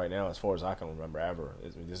worst right now, as far as I can remember ever.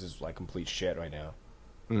 This is like complete shit right now.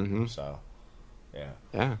 Mm-hmm. So, yeah.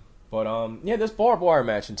 Yeah. But this barbed wire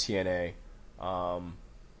match in TNA.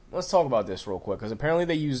 Let's talk about this real quick because apparently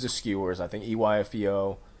they used the skewers. I think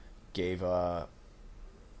EYFBO gave the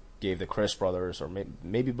Chris brothers, or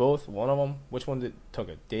maybe both. One of them. Which one took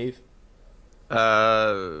it? Dave.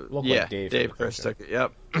 Like Dave Chris took it.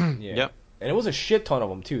 Yep. Yeah. Yep. And it was a shit ton of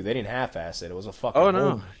them too. They didn't half-ass it. It was a fucking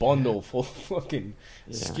whole bundle full of fucking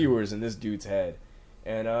skewers in this dude's head.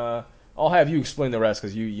 And I'll have you explain the rest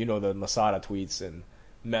because you know the Masada tweets and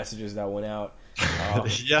messages that went out.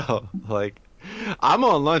 I'm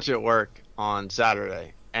on lunch at work on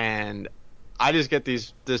Saturday, and I just get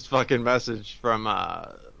this fucking message from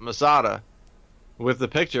Masada with the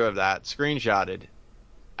picture of that screenshotted,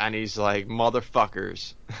 and he's like,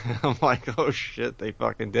 motherfuckers. I'm like, oh shit, they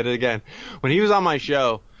fucking did it again. When he was on my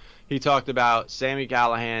show, he talked about Sami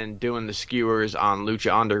Callihan doing the skewers on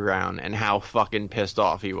Lucha Underground and how fucking pissed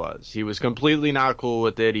off he was. He was completely not cool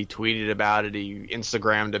with it. He tweeted about it. He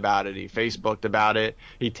Instagrammed about it. He Facebooked about it.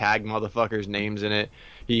 He tagged motherfuckers' names in it.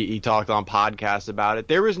 He talked on podcasts about it.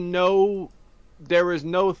 There was no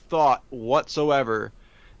thought whatsoever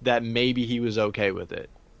that maybe he was okay with it.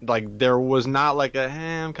 Like, there was not like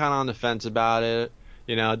I'm kind of on the fence about it.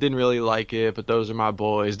 You know, I didn't really like it, but those are my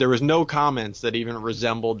boys. There was no comments that even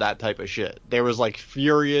resembled that type of shit. There was like,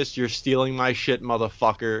 furious, you're stealing my shit,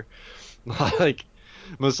 motherfucker. Like,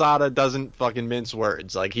 Masada doesn't fucking mince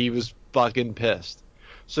words. Like, he was fucking pissed.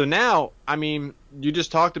 So now, I mean, you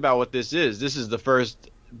just talked about what this is. This is the first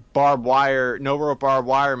no rope barbed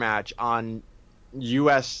wire match on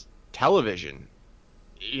U.S. television,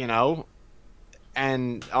 you know,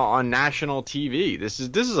 and on national TV. This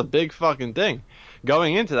is a big fucking thing.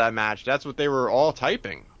 Going into that match, that's what they were all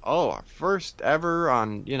typing. Oh, our first ever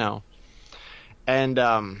on, you know, and,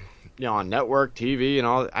 you know, on network TV and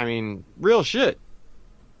all. I mean, real shit.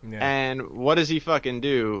 Yeah. And what does he fucking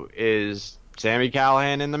do is Sami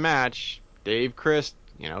Callihan in the match, Dave Christ,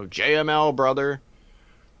 you know, JML brother,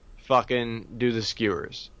 fucking do the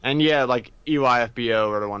skewers. And yeah, like,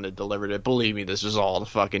 EYFBO are the one that delivered it. Believe me, this was all the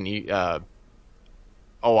fucking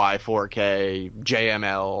OI4K,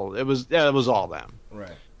 JML. It was all them.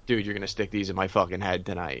 Right. Dude, you're gonna stick these in my fucking head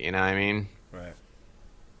tonight. You know what I mean? Right.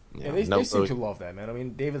 Yeah, they seem to love that, man. I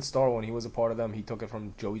mean, David Starr, when he was a part of them, he took it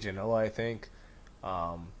from Joey Janela, I think.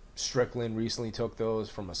 Strickland recently took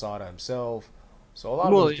those from Masada himself. So a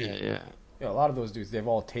lot of those dudes, a lot of those dudes, they've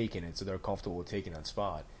all taken it, so they're comfortable with taking that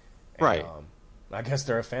spot. And, right. I guess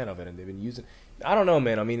they're a fan of it, and they've been using. I don't know,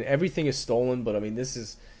 man. I mean, everything is stolen, but I mean, this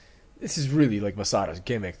is really like Masada's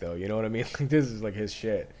gimmick, though. You know what I mean? Like, this is like his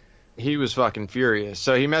shit. He was fucking furious.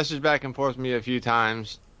 So he messaged back and forth with me a few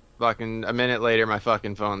times. Fucking a minute later, my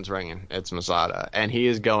fucking phone's ringing. It's Masada, and he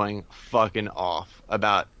is going fucking off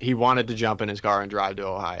about he wanted to jump in his car and drive to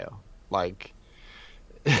Ohio. Like,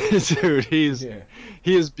 dude, he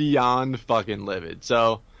is beyond fucking livid.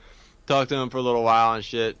 So talked to him for a little while and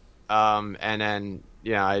shit. And then,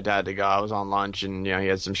 you know, I had to go. I was on lunch, and, you know, he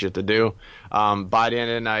had some shit to do. By the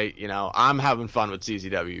end of the night, you know, I'm having fun with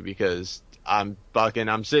CZW because I'm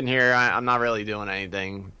sitting here. I'm not really doing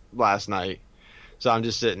anything last night. So I'm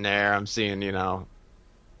just sitting there. I'm seeing, you know,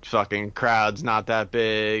 fucking crowds not that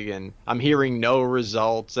big, and I'm hearing no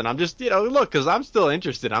results. And I'm just, you know, look, because I'm still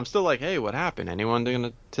interested. I'm still like, hey, what happened? Anyone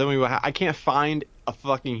gonna tell me what happened? I can't find a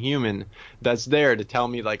fucking human that's there to tell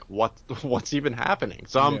me, like, what's even happening.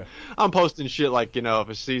 So I'm posting shit like, you know, if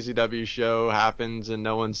a CZW show happens and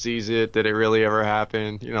no one sees it, did it really ever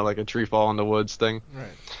happen? You know, like a tree fall in the woods thing. Right.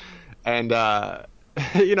 And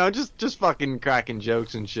you know, just fucking cracking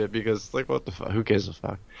jokes and shit because, like, what the fuck? Who gives a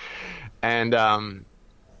fuck? And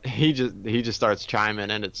he just starts chiming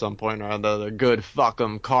in at some point or other. Good fuck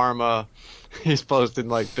 'em karma. He's posting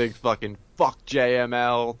like big fucking fuck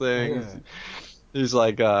JML things. Yeah. He's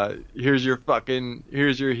like, here's your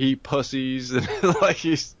heat pussies, and like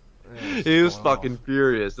he was fucking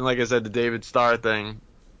furious. And like I said, the David Starr thing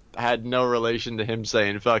had no relation to him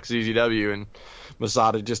saying fuck CZW, and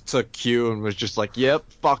Masada just took cue and was just like, yep,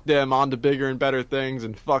 fuck them, on to bigger and better things,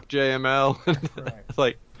 and fuck JML. Right.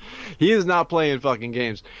 Like, he is not playing fucking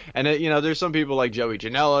games. And, you know, there's some people like Joey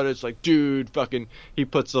Janela that's like, dude, fucking, he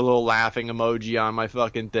puts the little laughing emoji on my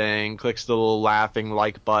fucking thing, clicks the little laughing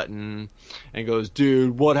like button, and goes,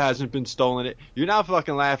 dude, what hasn't been stolen? You're not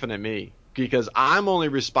fucking laughing at me, because I'm only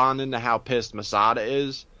responding to how pissed Masada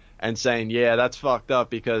is and saying, yeah, that's fucked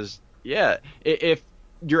up, because, yeah, if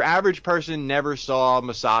your average person never saw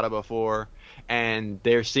Masada before and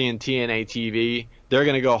they're seeing TNA TV, they're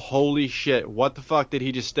going to go, holy shit, what the fuck did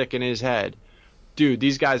he just stick in his head? Dude,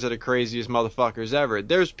 these guys are the craziest motherfuckers ever.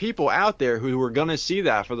 There's people out there who are going to see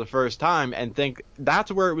that for the first time and think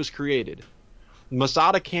that's where it was created.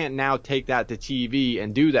 Masada can't now take that to TV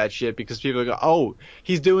and do that shit because people go, oh,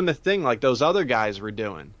 he's doing the thing like those other guys were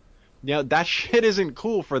doing. You know, that shit isn't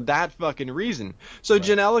cool for that fucking reason. So right.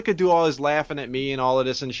 Janela could do all his laughing at me and all of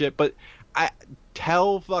this and shit, but I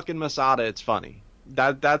tell fucking Masada it's funny.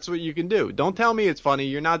 That's what you can do. Don't tell me it's funny.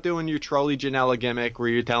 You're not doing your trolly Janela gimmick where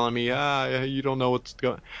you're telling me, you don't know what's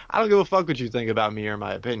going on. I don't give a fuck what you think about me or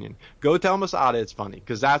my opinion. Go tell Masada it's funny,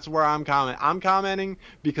 because that's where I'm commenting. I'm commenting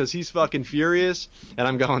because he's fucking furious, and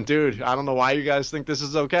I'm going, dude, I don't know why you guys think this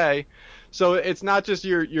is okay. So it's not just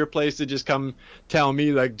your place to just come tell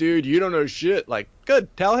me, like, dude, you don't know shit. Like,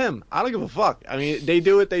 good, tell him. I don't give a fuck. I mean, they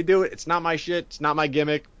do it. It's not my shit. It's not my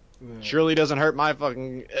gimmick. Yeah. Surely doesn't hurt my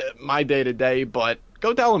fucking my day-to-day, but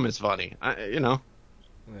go tell him it's funny. You know.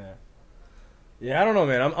 Yeah. Yeah, I don't know,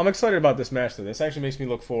 man. I'm excited about this match, though. This actually makes me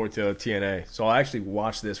look forward to TNA. So I'll actually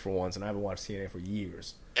watch this for once, and I haven't watched TNA for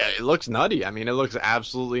years. Yeah, it looks nutty. I mean, it looks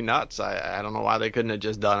absolutely nuts. I don't know why they couldn't have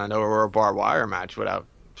just done an over a barbed wire match without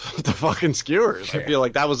the fucking skewers. Yeah. I feel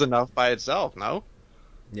like that was enough by itself, no?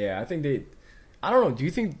 Yeah, I think they... I don't know. Do you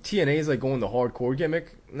think TNA is like going the hardcore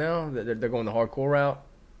gimmick now? They're going the hardcore route?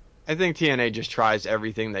 I think TNA just tries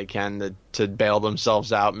everything they can to bail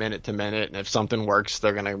themselves out minute to minute, and if something works,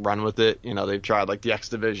 they're gonna run with it. You know, they've tried like the X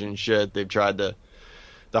Division shit. They've tried the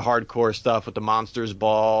hardcore stuff with the Monsters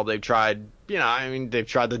Ball. They've tried, they've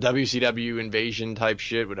tried the WCW invasion type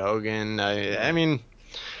shit with Hogan. I mean,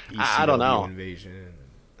 I don't know. Invasion.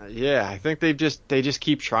 Yeah, I think they just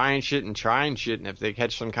keep trying shit, and if they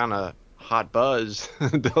catch some kind of hot buzz,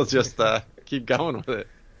 they'll just keep going with it.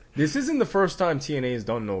 This isn't the first time TNA has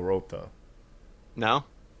done no rope, though. No?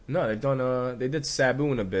 No, they've done. They did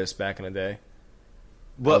Sabu and Abyss back in the day.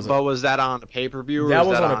 But was that on a pay-per-view? That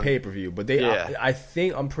was on a pay-per-view. But they, Yeah.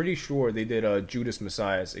 I'm pretty sure they did Judas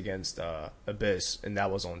Messias against Abyss, and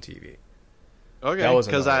that was on TV. Okay,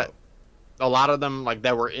 because a lot of them like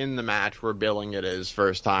that were in the match were billing it as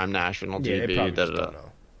first-time national TV. Yeah, they probably just don't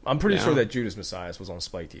know. I'm pretty sure that Judas Messias was on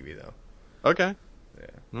Spike TV, though. Okay.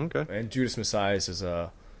 Yeah. Okay. And Judas Messias is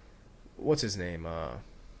what's his name?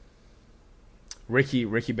 Ricky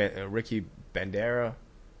Bandera,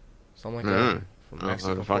 something like that, from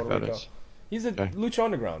Mexico. Who the fuck Puerto that Rico. is? He's a Lucha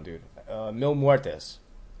Underground dude. Mil Muertes.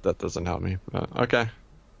 That doesn't help me. But okay.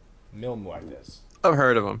 Mil Muertes. I've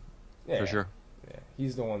heard of him. Yeah, for sure. Yeah,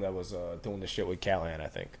 he's the one that was doing the shit with Callahan, I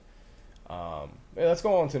think. Yeah, let's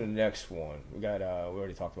go on to the next one. We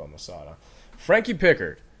already talked about Masada. Frankie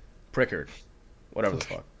Prickard, whatever the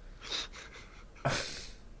fuck.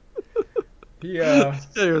 He I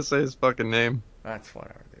can't even say his fucking name. That's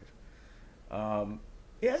whatever, dude.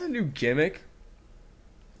 He has a new gimmick.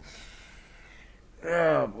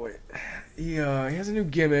 Oh boy, he has a new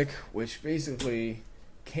gimmick, which basically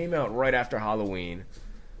came out right after Halloween.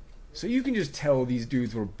 So you can just tell these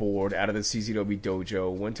dudes were bored out of the CZW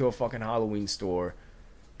dojo, went to a fucking Halloween store,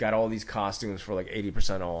 got all these costumes for like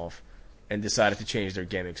 80% off, and decided to change their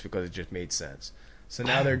gimmicks because it just made sense. So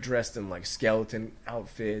now they're dressed in like skeleton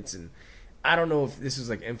outfits, and I don't know if this is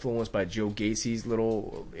like influenced by Joe Gacy's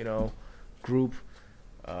little, group,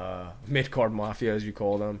 mid-card mafia as you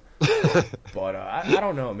call them. But I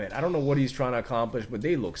don't know, man. I don't know what he's trying to accomplish, but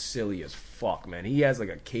they look silly as fuck, man. He has like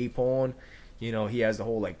a cape on. He has the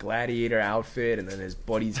whole like gladiator outfit, and then his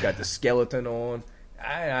buddy's got the skeleton on.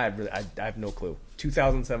 I have no clue.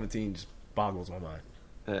 2017 just boggles my mind.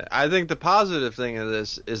 I think the positive thing of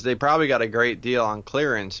this is they probably got a great deal on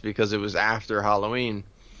clearance because it was after Halloween.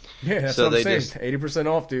 Yeah, that's what I'm saying. 80%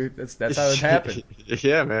 off, dude. That's how it happened.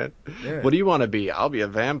 Yeah, man. Yeah. What do you want to be? I'll be a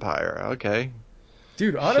vampire. Okay.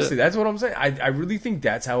 Dude, honestly, that's what I'm saying. I really think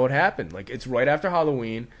that's how it happened. Like, it's right after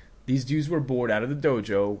Halloween. These dudes were bored out of the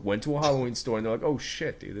dojo, went to a Halloween store, and they're like, oh,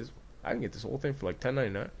 shit, dude. I can get this whole thing for like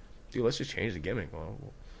 $10.99. Dude, let's just change the gimmick.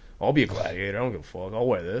 I'll be a gladiator. I don't give a fuck. I'll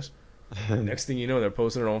wear this. Next thing you know, they're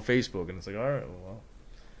posting it on Facebook, and it's like, all right, well,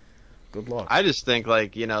 good luck. I just think,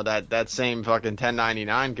 like, that same fucking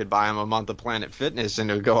 $10.99 could buy him a month of Planet Fitness,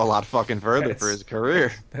 and it would go a lot fucking further for his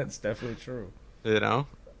career. That's definitely true. That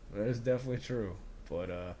is definitely true. But,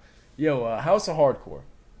 House of Hardcore.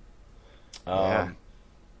 Yeah.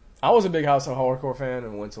 I was a big House of Hardcore fan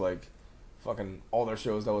and went to, like, fucking all their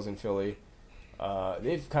shows that was in Philly.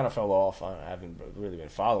 They've kind of fell off. I haven't really been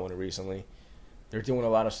following it recently. They're doing a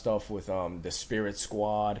lot of stuff with the Spirit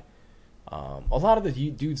Squad. A lot of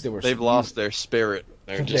the dudes that were... They've lost their spirit.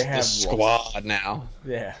 They're just the squad now.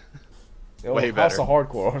 Yeah. Way House better. of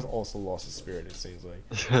Hardcore also lost its spirit, it seems like.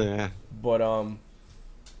 Yeah. But, I don't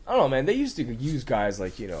know, man. They used to use guys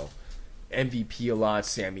like, MVP a lot,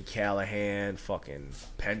 Sammy Callahan, fucking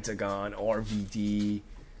Pentagon, RVD,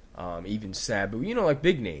 even Sabu, like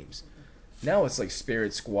big names. Now it's like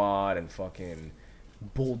Spirit Squad and fucking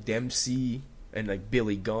Bull Dempsey and like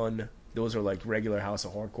Billy Gunn. Those are like regular House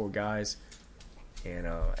of Hardcore guys. And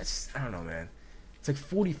I don't know, man. It's like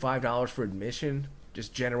 $45 for admission,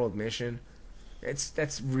 just general admission.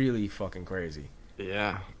 That's really fucking crazy.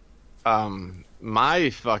 Yeah.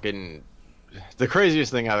 The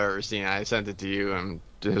craziest thing I've ever seen, I sent it to you, and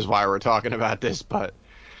this is why we're talking about this, but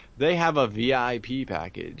they have a VIP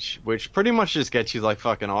package, which pretty much just gets you like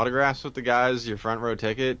fucking autographs with the guys, your front row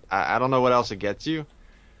ticket. I don't know what else it gets you.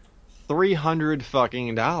 $300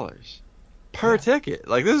 fucking per ticket.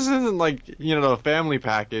 Like, this isn't like, a family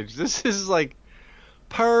package. This is like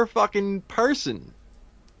per fucking person.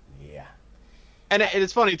 Yeah. And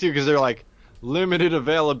it's funny too, because they're like, limited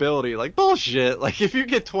availability. Like, bullshit. Like, if you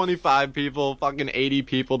get 25 people, fucking 80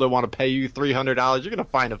 people that want to pay you $300, you're going to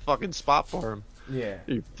find a fucking spot for them. Yeah.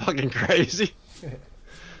 You fucking crazy.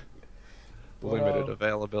 Limited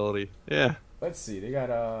availability. Yeah. Let's see. They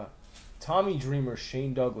got Tommy Dreamer,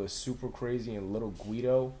 Shane Douglas, Super Crazy, and Little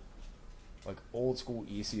Guido. Like old school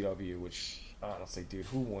ECW, which honestly, dude,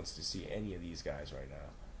 who wants to see any of these guys right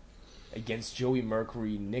now? Against Joey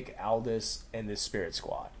Mercury, Nick Aldis, and the Spirit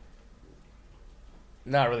Squad.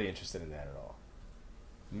 Not really interested in that at all.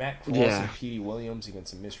 Matt Cross and Petey Williams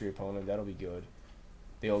against a mystery opponent. That'll be good.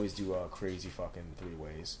 They always do crazy fucking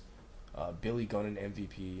 3-ways. Billy Gunn and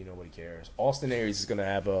MVP, nobody cares. Austin Aries is going to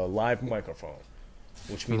have a live microphone,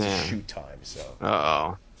 which means shoot time. So.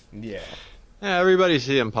 Uh-oh. Yeah. Yeah, everybody's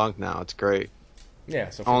CM Punk now. It's great.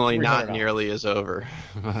 Yeah. So only not nearly as over.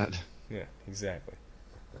 But yeah, exactly.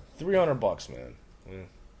 $300, man. Yeah.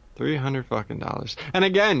 $300 fucking dollars. And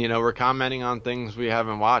again, you know, we're commenting on things we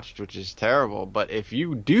haven't watched, which is terrible. But if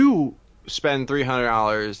you do spend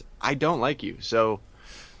 $300, I don't like you. So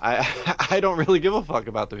I don't really give a fuck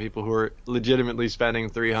about the people who are legitimately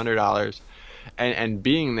spending $300 and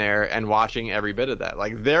being there and watching every bit of that.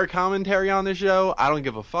 Like, their commentary on the show, I don't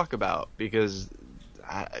give a fuck about, because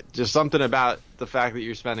just something about the fact that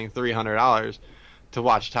you're spending $300 to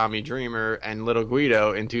watch Tommy Dreamer and Little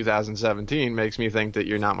Guido in 2017 makes me think that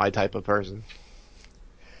you're not my type of person.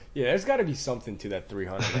 Yeah, there's got to be something to that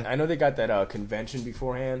 $300. I know they got that convention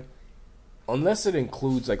beforehand. Unless it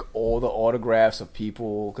includes like all the autographs of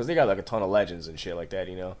people, because they got like a ton of legends and shit like that,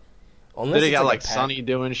 you know. Unless did they got like Sonny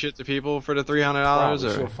doing shit to people for the $300?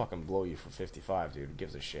 Or she'll fucking blow you for $55, dude. Who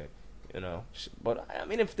gives a shit, you know? But I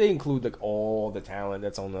mean, if they include like all the talent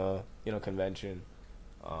that's on the convention,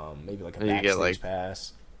 maybe like a backstage get, like,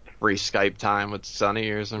 pass, free Skype time with Sonny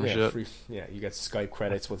or some shit. You got Skype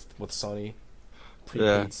credits with Sonny,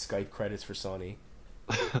 prepaid Skype credits for Sonny.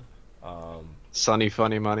 Sonny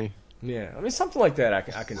funny money. Yeah, I mean, something like that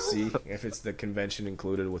I can see if it's the convention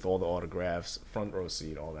included with all the autographs, front row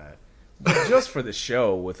seat, all that. But just for the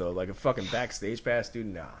show with a fucking backstage pass, dude,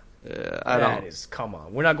 nah. Yeah, come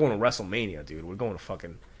on. We're not going to WrestleMania, dude. We're going to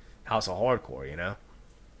fucking House of Hardcore, you know?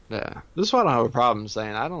 Yeah. This is why I don't have a problem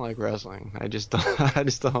saying I don't like wrestling. I just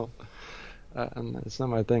don't. It's not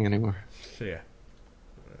my thing anymore. Yeah.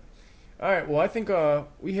 All right, well, I think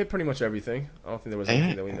we hit pretty much everything. I don't think there was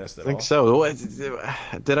anything that we missed at all. I think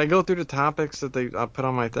so. Did I go through the topics that I put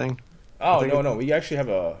on my thing? Oh, no. We actually have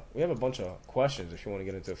a bunch of questions if you want to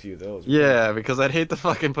get into a few of those. Yeah, because I'd hate to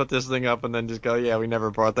fucking put this thing up and then just go, yeah, we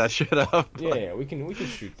never brought that shit up. Yeah, we can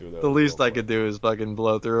shoot through those. The least I could do is fucking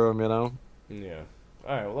blow through them, you know? Yeah.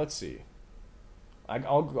 All right, well, let's see.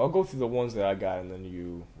 I'll go through the ones that I got, and then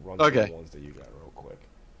you run through the ones that you got real quick.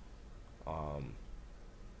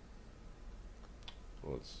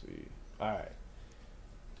 Let's see. All right.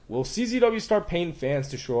 Will CZW start paying fans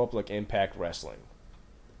to show up like Impact Wrestling?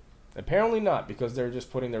 Apparently not, because they're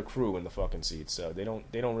just putting their crew in the fucking seats, so they don't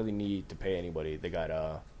really need to pay anybody. They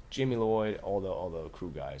got Jimmy Lloyd, all the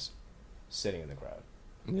crew guys sitting in the crowd.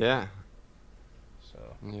 Yeah. So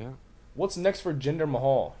yeah. What's next for Jinder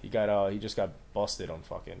Mahal? He just got busted on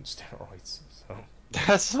fucking steroids. So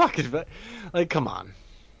that's fucking like, come on,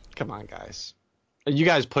 guys. You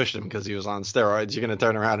guys pushed him because he was on steroids. You're gonna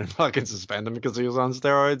turn around and fucking suspend him because he was on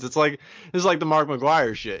steroids? It's like the Mark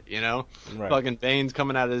McGuire shit, you know? Right. Fucking veins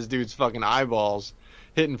coming out of this dude's fucking eyeballs,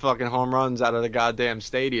 hitting fucking home runs out of the goddamn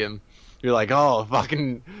stadium. You're like, oh,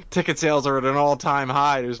 fucking ticket sales are at an all-time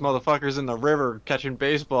high. There's motherfuckers in the river catching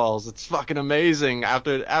baseballs. It's fucking amazing.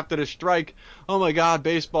 After the strike, oh my God,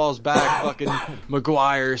 baseball's back. Fucking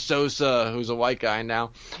McGuire, Sosa, who's a white guy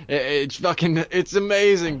now. It's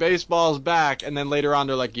amazing. Baseball's back. And then later on,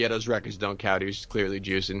 they're like, yeah, those records don't count. He was clearly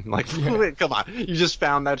juicing. Like, come on. You just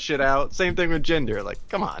found that shit out. Same thing with Jinder. Like,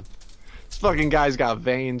 come on. This fucking guy's got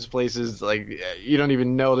veins places. Like, you don't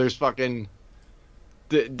even know there's fucking...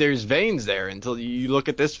 There's veins there until you look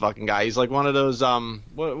at this fucking guy. He's like one of those,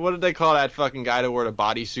 what did they call that fucking guy that wore the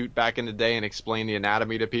bodysuit back in the day and explained the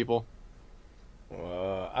anatomy to people?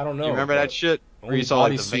 I don't know. You remember that shit? Where you saw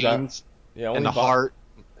like the veins and the heart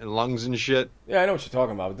and lungs and shit? Yeah, I know what you're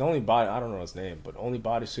talking about. But the only body, I don't know his name, but only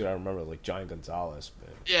bodysuit I remember like Giant Gonzalez.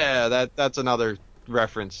 Man. Yeah, that's another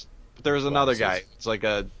reference. But there was another guy. It's like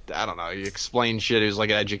I don't know, he explained shit. It was like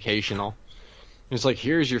an educational. It's like,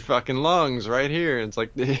 here's your fucking lungs right here. It's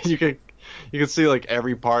like you could see like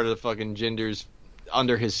every part of the fucking Jinder's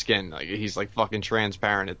under his skin. Like he's like fucking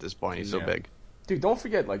transparent at this point. He's so big. Dude, don't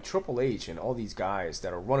forget like Triple H and all these guys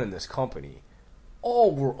that are running this company,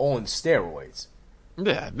 all were on steroids.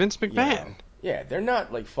 Yeah, Vince McMahon. Yeah, they're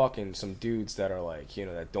not like fucking some dudes that are like,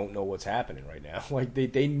 that don't know what's happening right now. Like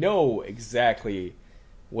they know exactly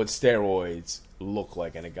what steroids look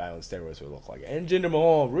like and a guy on steroids would look like. And Jinder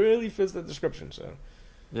Mahal really fits the description, so.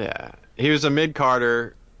 Yeah. He was a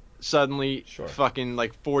mid-carder, suddenly Sure. fucking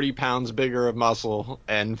like 40 pounds bigger of muscle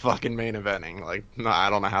and fucking main eventing. Like, no, I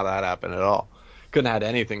don't know how that happened at all. Couldn't have had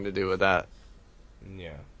anything to do with that.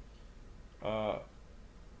 Yeah.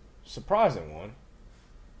 Surprising one.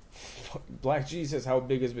 Black G says, how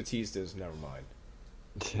big is Batista's? Never mind.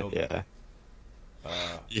 Nope. Yeah.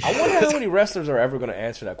 I wonder how many wrestlers are ever going to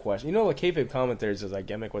answer that question. Like kayfabe commentators is like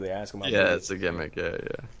gimmick where they ask them. Yeah, it's a gimmick. Yeah.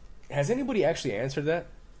 Has anybody actually answered that?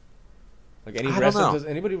 Like any I don't wrestler? know. Does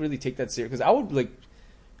anybody really take that serious? Because I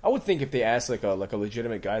would think if they asked like a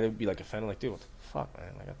legitimate guy, they'd be like offended. Like, dude, what the fuck,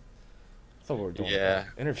 man? Like, I thought we were doing an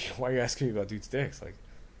interview. Why are you asking me about dude's dicks? Like,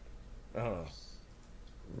 I don't know.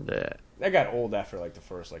 Yeah. That got old after like the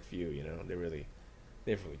first like few. They've really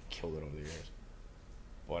killed it over the years.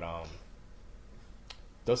 But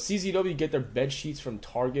does CZW get their bed sheets from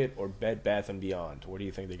Target or Bed Bath and Beyond? Where do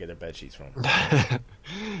you think they get their bed sheets from?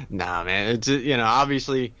 Nah, man. It's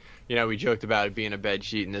obviously, we joked about it being a bed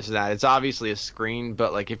sheet and this and that. It's obviously a screen,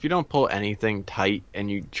 but like if you don't pull anything tight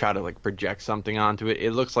and you try to like project something onto it,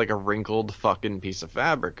 it looks like a wrinkled fucking piece of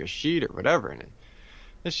fabric, a sheet or whatever. And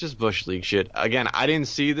it's just Bush League shit. Again, I didn't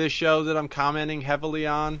see this show that I'm commenting heavily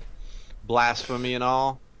on, blasphemy and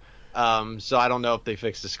all. So I don't know if they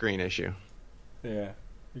fixed the screen issue. Yeah,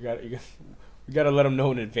 we got to let them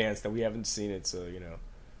know in advance that we haven't seen it, so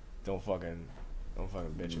don't fucking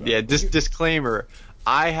bitch about it. Yeah, disclaimer: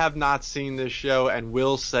 I have not seen this show and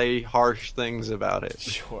will say harsh things about it.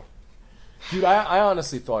 Sure, dude. I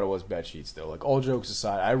honestly thought it was bed sheets though. Like all jokes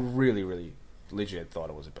aside, I really legit thought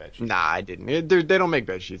it was a bed sheet. Nah, I didn't. They don't make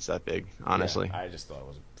bed sheets that big, honestly. Yeah, I just thought it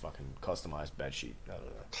was a fucking customized bed sheet. I don't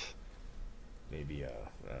know. Maybe I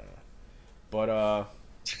don't know. But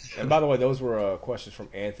and by the way, those were questions from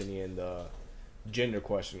Anthony, and the gender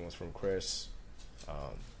question was from Chris.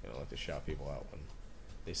 Like to shout people out when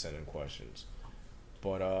they send in questions.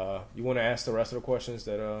 But you want to ask the rest of the questions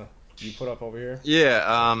that you put up over here?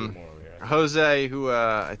 Yeah. More over here, Jose, who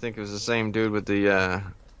I think it was the same dude with the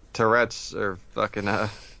Tourette's or fucking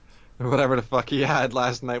whatever the fuck he had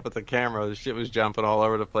last night with the camera. The shit was jumping all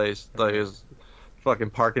over the place. Like it was fucking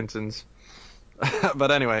Parkinson's. But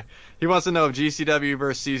anyway, he wants to know if GCW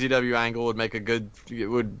versus CZW angle would make a good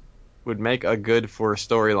for a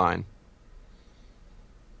storyline.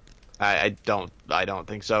 I don't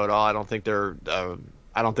think so at all. I don't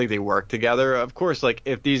think they work together. Of course, like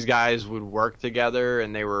if these guys would work together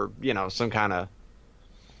and they were, some kind of,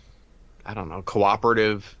 I don't know,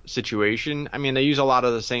 cooperative situation. I mean, they use a lot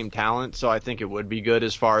of the same talent, so I think it would be good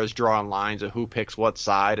as far as drawing lines of who picks what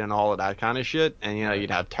side and all of that kind of shit. And,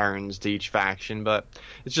 you'd have turns to each faction, but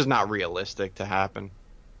it's just not realistic to happen.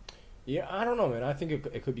 Yeah, I don't know, man. I think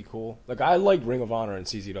it could be cool. Like, I liked Ring of Honor and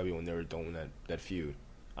CZW when they were doing that feud.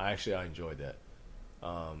 I enjoyed that.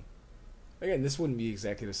 Again, this wouldn't be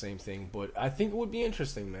exactly the same thing, but I think it would be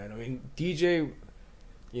interesting, man. I mean, DJ...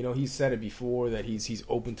 he said it before that he's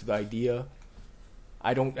open to the idea.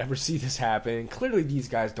 I don't ever see this happen. Clearly, these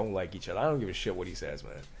guys don't like each other. I don't give a shit what he says,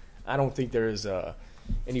 man. I don't think there is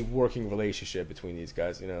any working relationship between these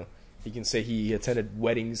guys. He can say he attended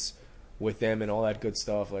weddings with them and all that good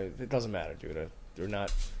stuff. Like it doesn't matter, dude.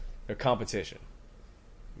 They're competition.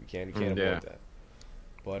 You can't avoid that.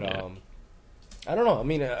 But I don't know. I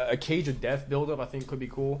mean, a Cage of Death build-up I think could be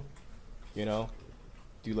cool. Do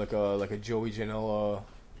like a Joey Janela,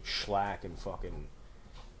 Schlack, and fucking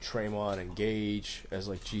Tremont and Gage as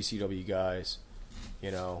like GCW guys,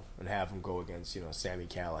 and have them go against Sammy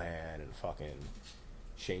Callahan and fucking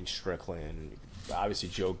Shane Strickland. Obviously,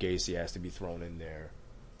 Joe Gacy has to be thrown in there.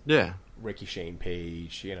 Yeah, Ricky Shane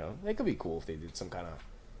Page. It could be cool if they did some kind of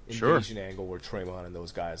invasion angle where Tremont and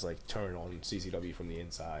those guys like turn on CZW from the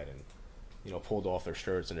inside and pulled off their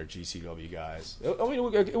shirts and their GCW guys. I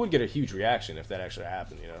mean, it would get a huge reaction if that actually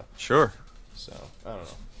happened, Sure. So, I don't know.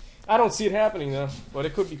 I don't see it happening, though, but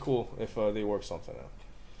it could be cool if they work something out.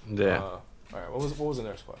 Yeah. All right, what was the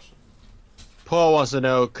next question? Paul wants to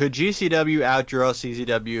know, could GCW outdraw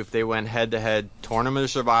CZW if they went head-to-head Tournament of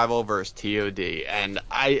Survival versus TOD? And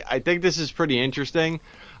I think this is pretty interesting.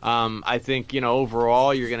 I think,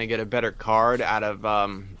 overall, you're going to get a better card out of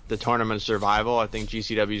the Tournament of Survival. I think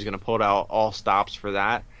GCW is going to pull out all stops for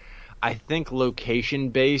that. I think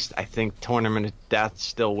location-based, I think Tournament of Death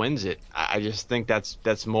still wins it. I just think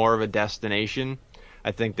that's more of a destination.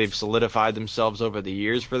 I think they've solidified themselves over the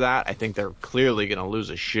years for that. I think they're clearly going to lose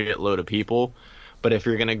a shitload of people. But if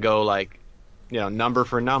you're going to go, like, number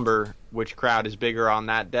for number, which crowd is bigger on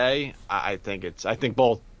that day, I think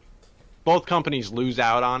both companies lose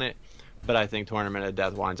out on it, but I think Tournament of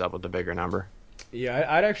Death winds up with the bigger number. Yeah,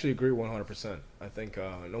 I'd actually agree 100%. I think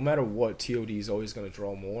no matter what, TOD is always going to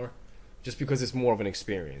draw more, just because it's more of an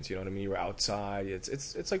experience. You know what I mean? You're outside.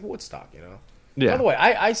 It's like Woodstock. Yeah. By the way,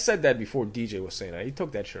 I said that before DJ was saying that. He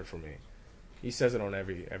took that shirt from me. He says it on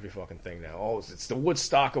every fucking thing now. Oh, it's the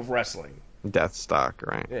Woodstock of wrestling. Deathstock,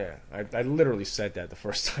 right? Yeah, I literally said that the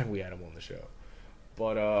first time we had him on the show.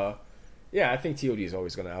 But yeah, I think TOD is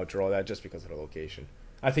always going to outdraw that just because of the location.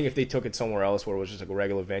 I think if they took it somewhere else where it was just like a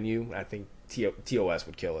regular venue, I think TOS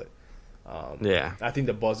would kill it. Yeah. I think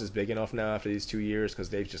the buzz is big enough now after these 2 years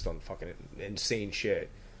because they've just done fucking insane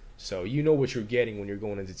shit. So you know what you're getting when you're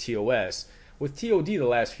going into TOS. With TOD the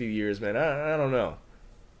last few years, man, I don't know.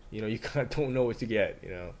 You kind of don't know what to get.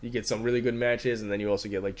 You get some really good matches, and then you also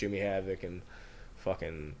get like Jimmy Havoc and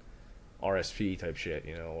fucking RSP type shit,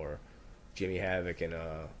 or Jimmy Havoc and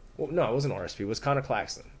well, no, it wasn't RSP. It was Connor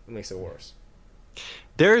Claxton. It makes it worse.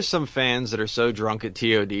 There's some fans that are so drunk at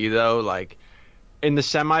TOD though, like in the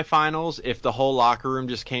semifinals, if the whole locker room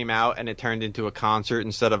just came out and it turned into a concert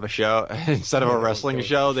instead of a show, instead of a wrestling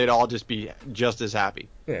show, they'd all just be just as happy.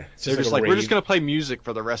 Yeah, they're just like, we're just gonna play music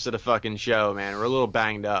for the rest of the fucking show, man. We're a little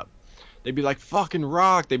banged up. They'd be like, fucking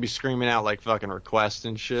rock. They'd be screaming out like fucking requests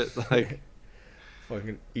and shit. Like,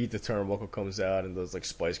 fucking Eat the Turnbuckle comes out and does like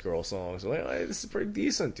Spice Girl songs. Like, hey, this is pretty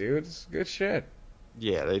decent, dude. It's good shit.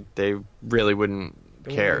 Yeah, they really wouldn't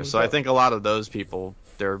care. So I think a lot of those people,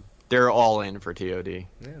 they're all in for TOD. Yeah,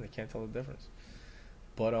 they can't tell the difference.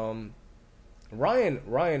 But Ryan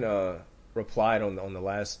replied on the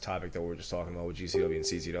last topic that we were just talking about with GCW and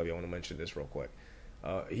CZW. I want to mention this real quick.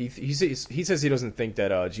 He says he doesn't think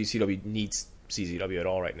that GCW needs CZW at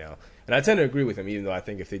all right now, and I tend to agree with him. Even though I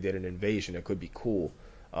think if they did an invasion, it could be cool.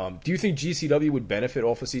 Do you think GCW would benefit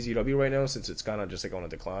off of CZW right now since it's kind of just like on a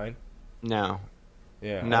decline? No.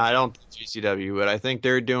 Yeah. No, I don't think GCW would. I think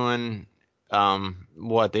they're doing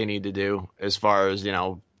what they need to do as far as,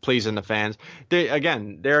 pleasing the fans.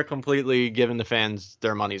 They're completely giving the fans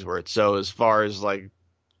their money's worth. So as far as like,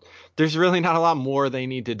 there's really not a lot more they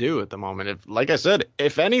need to do at the moment. Like I said,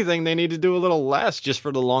 if anything, they need to do a little less just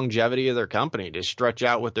for the longevity of their company, to stretch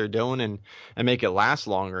out what they're doing and make it last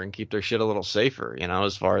longer and keep their shit a little safer,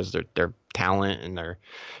 as far as their talent and their,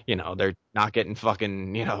 they're not getting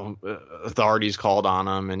fucking, authorities called on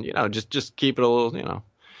them, and, just keep it a little,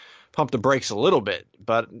 pump the brakes a little bit.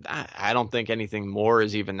 But I don't think anything more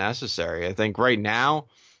is even necessary. I think right now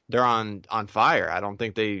they're on fire. I don't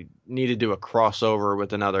think they need to do a crossover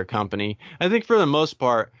with another company. I think for the most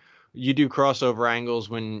part, you do crossover angles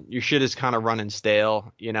when your shit is kind of running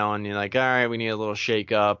stale, and you're like, all right, we need a little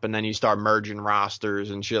shake up, and then you start merging rosters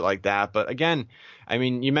and shit like that. But again, I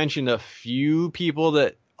mean, you mentioned a few people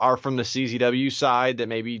that are from the CZW side that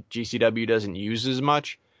maybe GCW doesn't use as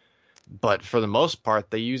much. But for the most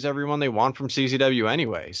part, they use everyone they want from CZW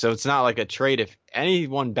anyway. So it's not like a trade. If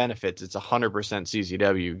anyone benefits, it's 100%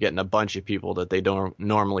 CZW getting a bunch of people that they don't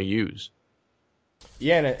normally use.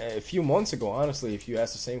 Yeah, and a few months ago, honestly, if you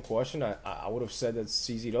asked the same question, I would have said that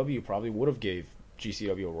CZW probably would have gave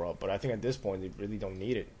GCW a rub. But I think at this point, they really don't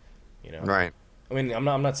need it. Right. I mean, I'm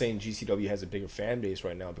not saying GCW has a bigger fan base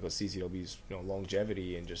right now because CZW's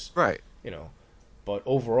longevity and just right. But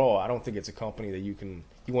overall, I don't think it's a company that you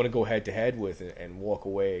want to go head to head with and walk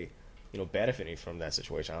away, benefiting from that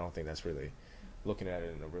situation. I don't think that's really looking at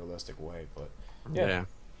it in a realistic way. But yeah.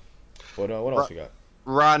 But what else we got?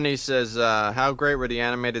 Rodney says, how great were the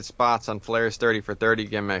animated spots on Flair's 30 for 30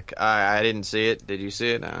 gimmick? I didn't see it. Did you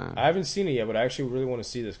see it? I haven't seen it yet, but I actually really want to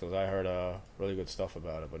see this because I heard really good stuff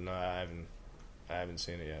about it. But no, I haven't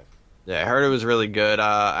seen it yet. Yeah, I heard it was really good.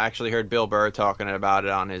 I actually heard Bill Burr talking about it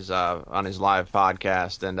on his live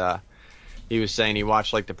podcast, and he was saying he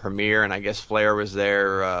watched like the premiere, and I guess Flair was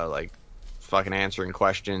there, like fucking answering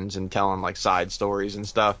questions and telling like side stories and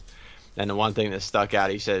stuff. And the one thing that stuck out,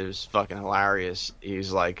 he said it was fucking hilarious.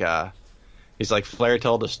 He's like Flair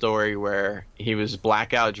told a story where he was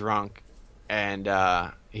blackout drunk, and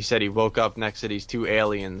he said he woke up next to these two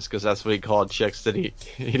aliens because that's what he called chicks that he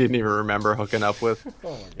didn't even remember hooking up with.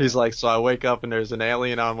 He's like, so I wake up and there's an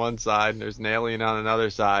alien on one side and there's an alien on another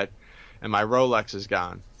side, and my Rolex is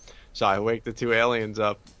gone. So I wake the two aliens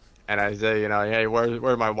up and I say, hey,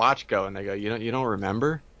 where'd my watch go? And they go, you don't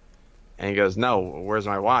remember? And he goes, no, where's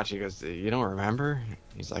my watch? He goes, you don't remember?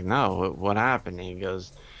 He's like, no, what happened? And he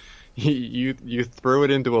goes, you threw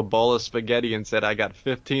it into a bowl of spaghetti and said, I got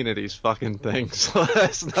 15 of these fucking things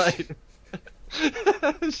last night.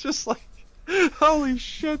 It's just like, holy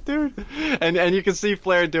shit, dude. And you can see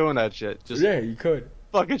Flair doing that shit. Yeah, you could.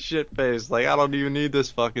 fucking shit faced. Like, I don't even need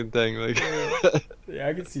this fucking thing. Like, yeah,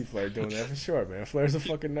 I can see Flair doing that for sure, man. Flair's a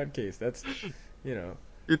fucking nutcase. That's, you know.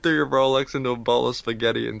 You threw your Rolex into a bowl of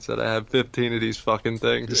spaghetti and said, I have 15 of these fucking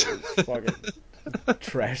things. Fucking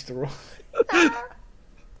trash the Rolex.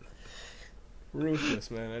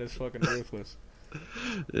 Ruthless, man. That is fucking ruthless.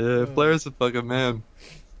 Yeah, Flair's a fucking man.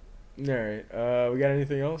 Alright, we got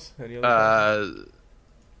anything else? Any other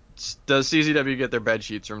does CZW get their bed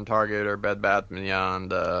sheets from Target or Bed Bath &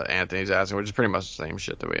 Beyond? Anthony's asking, which is pretty much the same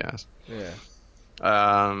shit that we asked. Yeah.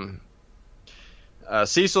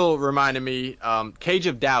 Cecil reminded me, Cage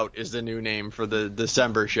of Doubt is the new name for the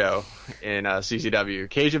December show in CZW.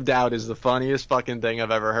 Cage of Doubt is the funniest fucking thing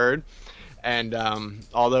I've ever heard. And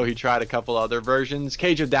although he tried a couple other versions,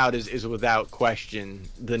 Cage of Doubt is without question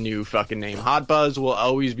the new fucking name. Hot Buzz will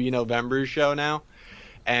always be November's show now.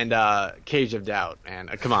 And Cage of Doubt, man,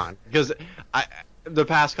 come on. Because the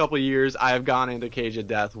past couple of years, I have gone into Cage of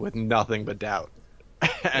Death with nothing but doubt.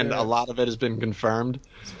 And a lot of it has been confirmed.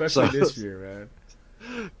 Especially this year,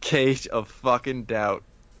 man. Cage of fucking Doubt.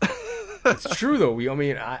 It's true, though. We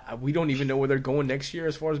don't even know where they're going next year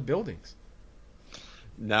as far as buildings.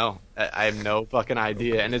 No, I have no fucking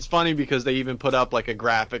idea. And it's funny because they even put up like a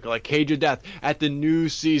graphic like Cage of Death at the new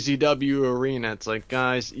CZW arena. It's like,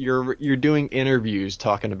 guys, you're doing interviews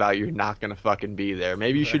talking about you're not going to fucking be there.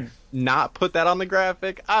 Maybe you should not put that on the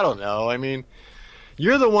graphic. I don't know. I mean,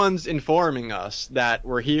 you're the ones informing us that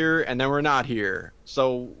we're here and then we're not here.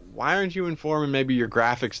 So why aren't you informing maybe your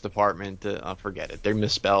graphics department to forget it? They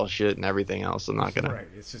misspell shit and everything else. I'm not going to. Right.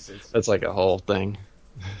 That's like a whole thing.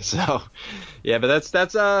 So, yeah, but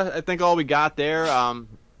that's I think all we got there.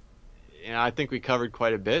 I think we covered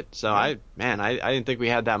quite a bit. So I didn't think we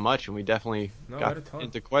had that much, and we definitely got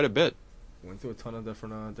into quite a bit. Went through a ton of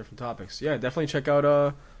different topics. Yeah, definitely check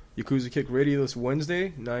out Yakuza Kick Radio this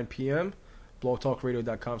Wednesday, 9 p.m.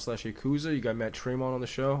 blogtalkradio.com/Yakuza. You got Matt Tremont on the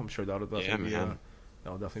show. I'm sure that'll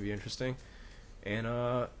definitely be interesting. And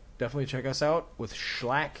definitely check us out with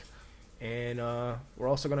Schlack. And we're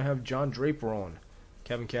also gonna have John Draper on,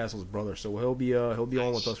 Kevin Castle's brother, so he'll be on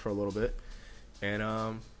with us for a little bit, and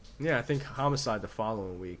I think Homicide the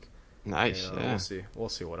following week. Nice. And, we'll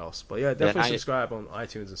see what else, but yeah, definitely subscribe on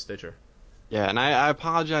iTunes and Stitcher. Yeah, and I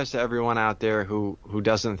apologize to everyone out there who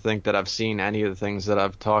doesn't think that I've seen any of the things that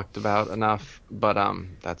I've talked about enough, but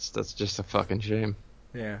that's just a fucking shame.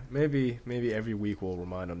 Yeah, maybe every week we'll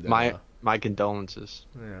remind them. That, my condolences.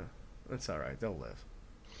 Yeah, that's all right. They'll live.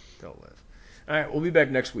 All right, we'll be back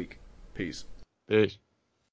next week. Peace. Peace.